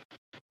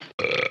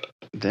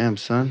 Damn,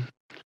 son.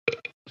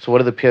 So what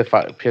do the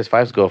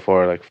PS5s go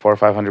for? Like $400 or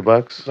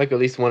 $500? Like at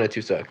least one or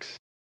two sucks.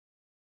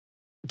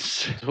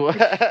 what?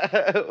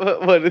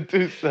 What did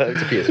two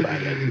sucks? It's a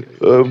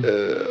PS5.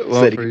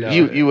 Well, Said for you know.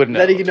 You would know.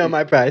 Letting you know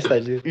my price, I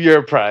do.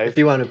 Your price. If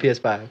you want a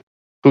PS5.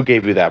 Who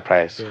gave you that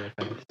price? Yeah,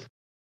 price.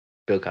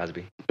 Bill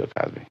Cosby. Bill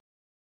Cosby.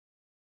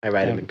 I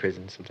ride him Yeah. in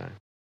prison sometimes.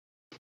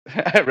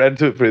 I ran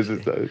to a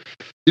prison. So.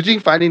 You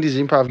think finding these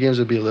improv games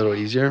would be a little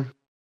easier?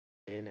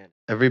 And then-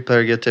 Every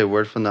player gets a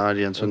word from the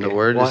audience. When the Okay.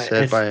 word Well, is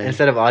said by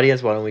instead of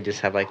audience, why don't we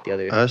just have like the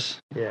other? us.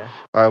 Yeah,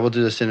 All right, we'll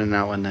do this in and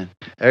out one then.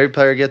 Every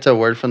player gets a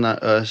word from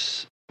the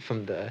us.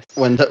 from the.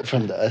 When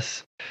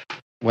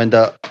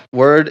the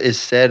word is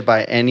said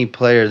by any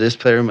player, this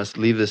player must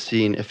leave the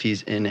scene if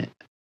he's in it,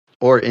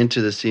 or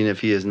into the scene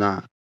if he is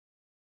not.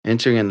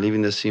 Entering and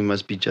leaving the scene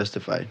must be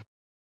justified.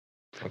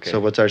 Okay. So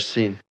what's our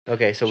scene?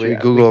 Okay, so Should we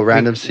Google a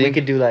random we scene?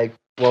 could do like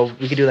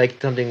we could do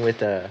like something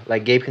with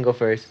like Gabe can go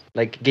first.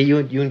 Like you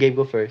and Gabe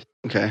go first,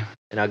 Okay.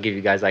 and I'll give you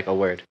guys like a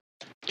word,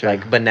 Okay.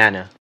 like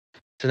banana.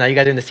 So now you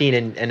guys are in the scene,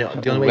 and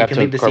the only way We you have can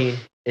to leave the corp- scene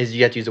is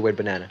you have to use the word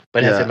banana.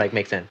 But it has Yeah. to like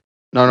make sense.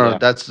 No, Yeah.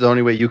 that's the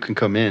only way you can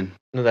come in.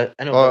 No, that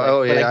I know.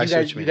 Oh, but yeah, I you see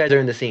what guys, you you mean. guys are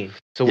in the scene.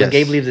 So when Yes.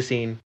 Gabe leaves the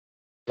scene,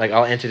 like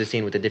I'll enter the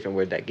scene with a different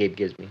word that Gabe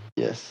gives me.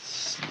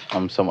 Yes.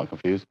 I'm somewhat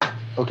confused.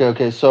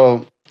 Okay.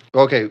 So,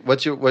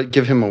 what?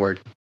 Give him a word.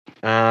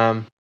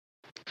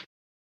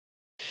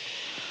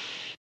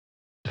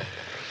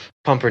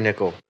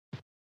 Pumpernickel.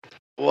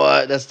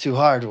 What? That's too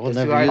hard. We'll It's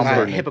never too hard. use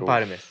Alright, it.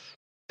 hippopotamus.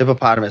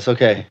 Hippopotamus.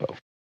 Okay.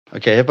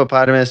 Okay.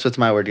 Hippopotamus. What's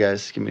my word,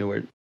 guys? Give me a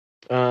word.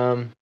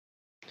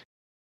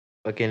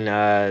 Fucking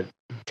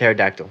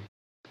pterodactyl.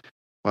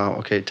 Wow.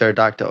 Okay.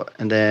 Pterodactyl.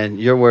 And then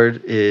your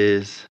word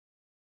is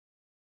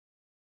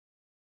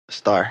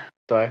star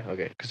Star.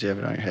 Okay. because you have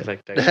it on your It's head.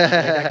 like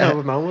that kind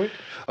of my own word.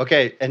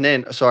 Okay. And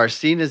then so our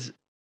scene is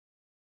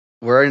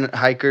we're in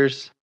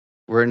hikers.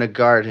 We're in a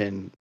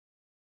garden.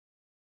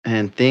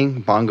 And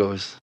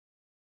bongos.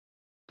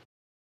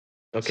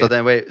 Okay. So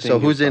then wait. So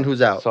Thing who's is in?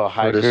 Who's out? So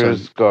for this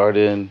hikers, one?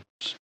 garden.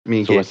 Me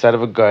and So Gabe. instead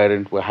of a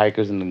garden, we're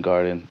hikers in the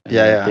garden. And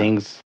Yeah, then yeah.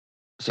 Things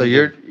So things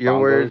your of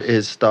word bongos.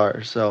 is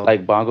star. So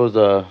like bongos,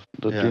 the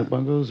Yeah. drink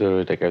bongos, or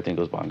like everything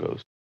goes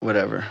bongos.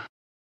 whatever.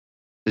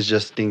 It's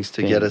just things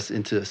to get Things. us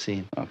into the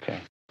scene. Okay.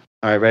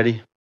 All right,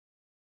 ready?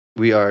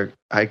 We are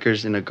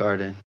hikers in a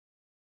garden.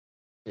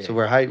 Yeah.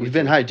 So we've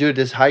been hike, dude.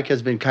 This hike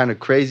has been kind of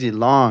crazy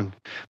long.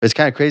 But it's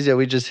kind of crazy that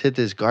we just hit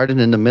this garden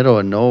in the middle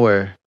of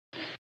nowhere,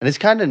 and it's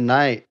kind of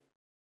night,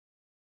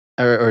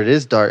 or it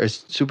is dark.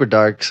 It's super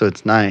dark, so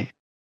it's night,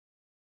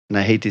 and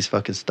I hate these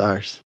fucking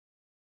stars.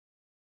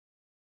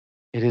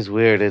 It is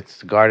weird.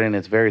 It's garden.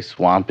 It's very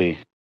swampy.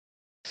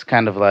 It's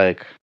kind of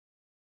like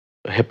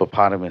a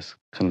hippopotamus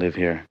can live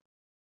here.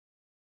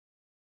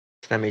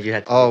 So that means you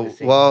had to. Oh leave the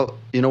scene. well,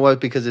 you know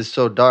what? Because it's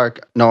so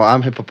dark. No,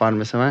 I'm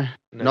hippopotamus. Am I?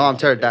 No, I'm you-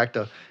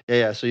 pterodactyl.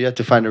 Yeah. So you have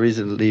to find a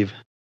reason to leave.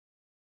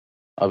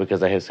 Oh,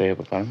 because I hit say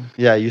hippopotamus.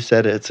 Yeah, you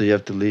said it, so you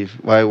have to leave.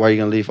 Why are you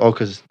gonna leave? Oh,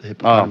 because the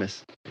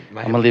hippopotamus.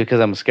 My I'm gonna leave because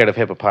I'm scared of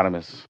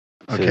hippopotamus.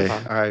 Okay.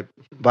 Hippo- All right.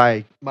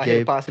 Bye, My Gabe.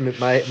 hippopotamus.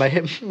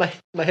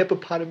 My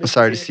hippopotamus. I'm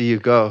sorry to is here. see you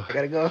go, I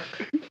gotta go.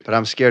 but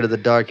I'm scared of the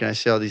dark and I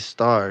see all these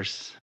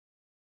stars.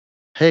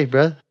 Hey,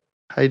 bro.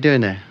 How you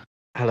doing there?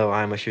 Hello,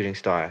 I'm a shooting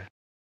star.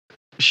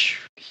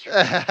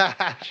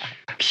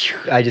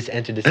 I just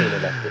entered the scene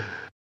and left it.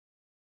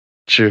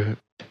 True.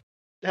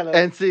 Hello.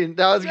 End scene.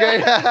 That was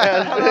great.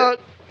 Hello.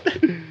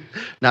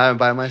 Now I'm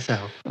by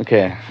myself.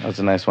 Okay, that was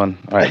a nice one.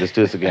 All right, let's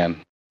do this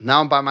again. Now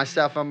I'm by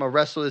myself. I'm gonna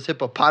wrestle this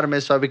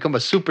hippopotamus so I become a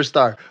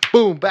superstar.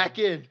 Boom, back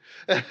in.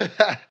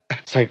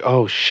 It's like,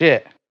 oh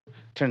shit.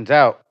 Turns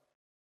out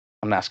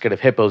I'm not scared of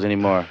hippos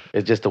anymore.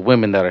 It's just the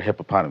women that are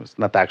hippopotamus,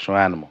 not the actual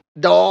animal.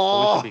 No.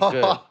 So we should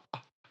be good.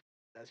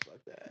 That's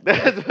fucked up.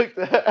 That's like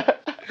that.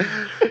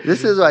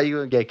 This is why you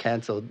would get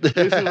canceled. This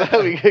is why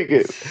we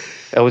get.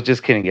 I was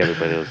just kidding,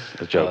 everybody. It was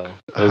a joke. Oh.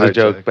 It was a Hard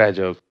joke. joke. Bad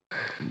joke.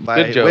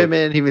 By Good joke.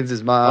 women, he means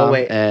his mom. Oh,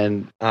 wait.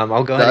 And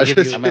I'll go ahead and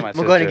give you. I met my I'm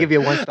going to sister. give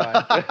you a 1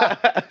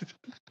 star.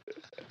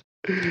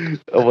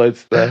 A 1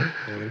 star.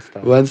 1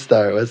 star. 1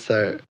 star. 1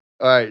 star.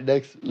 All right,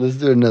 next, let's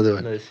do another one.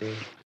 Another scene.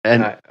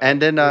 And Alright.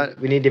 and then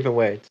We need different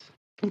words.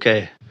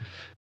 okay,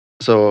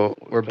 so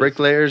we're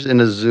bricklayers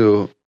in a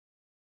zoo.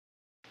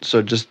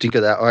 So just think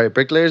of that. All right,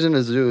 bricklayers in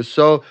a zoo.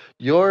 So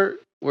your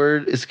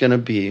word is gonna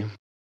be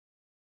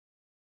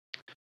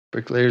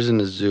bricklayers in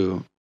a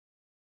zoo.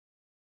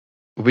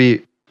 Will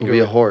be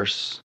a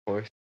horse.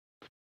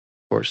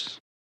 Horse.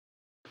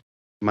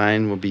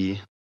 Mine will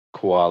be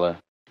Koala.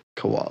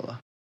 koala,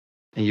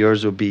 and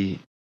yours will be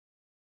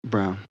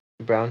brown.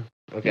 Brown.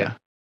 Okay. Yeah.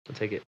 I'll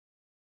take it.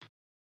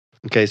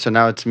 Okay, so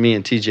now it's me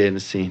and TJ in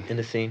the scene, In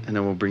the scene. and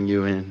then we'll bring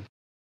you in.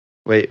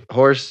 Wait,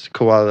 horse,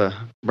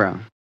 koala,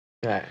 brown.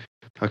 All right.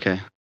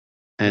 Okay,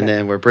 and Okay.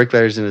 then we're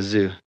bricklayers in a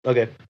zoo.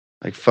 Okay.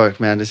 Like fuck,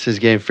 man, this is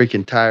getting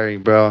freaking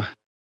tiring, bro.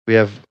 We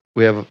have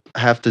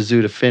half the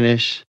zoo to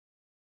finish.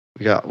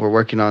 We're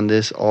working on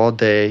this all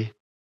day.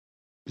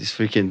 These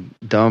freaking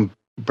dumb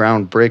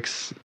brown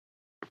bricks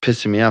are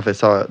pissing me off.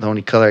 It's all the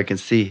only color I can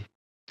see.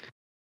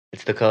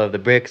 It's the color of the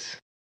bricks.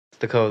 It's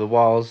the color of the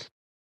walls.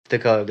 It's the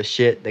color of the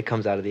shit that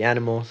comes out of the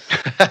animals.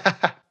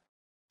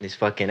 These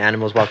fucking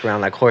animals walk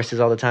around like horses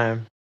all the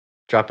time,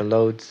 dropping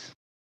loads.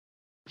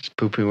 Just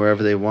pooping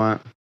wherever they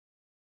want.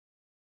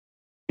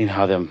 You know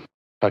how them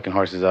fucking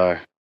horses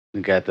are.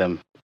 You got them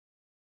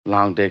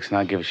long dicks,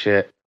 not give a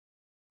shit.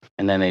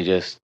 And then they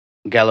just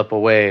gallop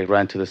away,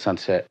 run to the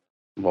sunset.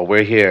 While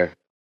we're here,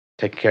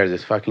 taking care of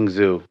this fucking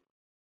zoo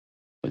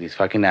with these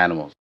fucking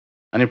animals.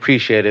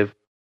 Unappreciative.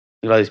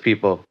 Look at all these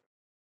people.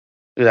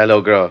 Look at that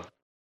little girl.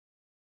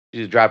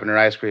 She's just dropping her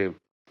ice cream.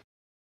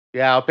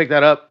 Yeah, I'll pick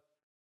that up.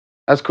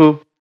 That's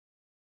cool.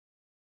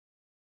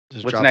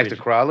 Just What's drop next? your-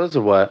 The koalas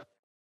or what?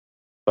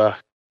 Fuck.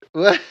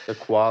 What? The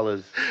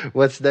koalas.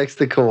 What's next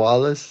to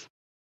koalas?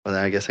 Well,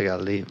 then I guess I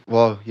gotta leave.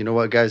 Well, you know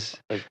what, guys?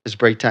 It's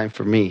break time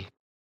for me.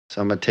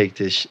 So I'm gonna take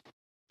this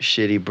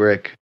shitty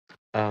brick,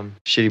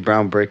 shitty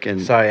brown brick,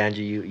 and Sorry,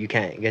 Andrew, you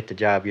can't get the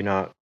job. You're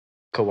not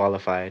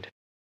qualified.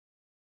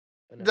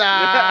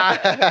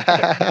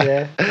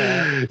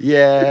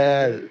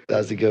 yeah, that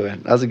was a good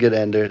one. That was a good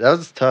ender. That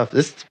was tough.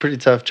 This is pretty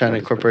tough trying to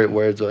incorporate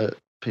words with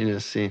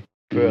penis scene.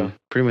 Bro.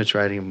 Pretty much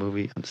writing a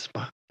movie on the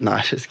spot.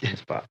 Nah, just kidding.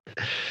 Spot.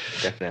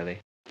 Definitely.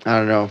 I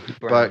don't know,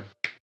 Brown.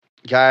 but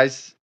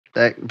guys,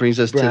 that brings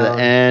us to Brown.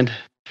 the end.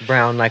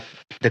 Brown like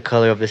the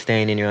color of the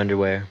stain in your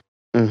underwear.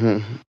 hmm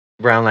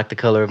Brown like the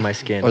color of my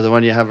skin. Or the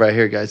one you have right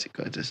here, guys. You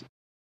go just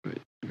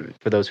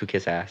For those who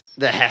kiss ass.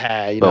 you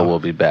But know. we'll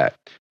be back.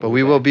 But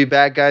we will be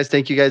back, guys.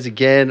 Thank you guys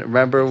again.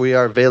 Remember, we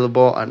are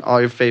available on all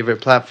your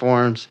favorite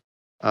platforms.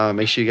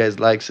 Make sure you guys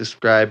like,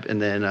 subscribe, and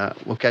then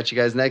we'll catch you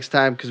guys next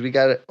time because we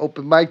got an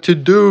open mic to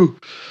do.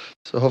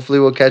 So hopefully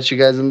we'll catch you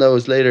guys in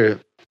those later.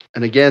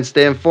 And again,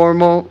 stay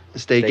informal,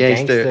 stay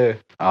gangster.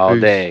 All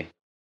Peace. day.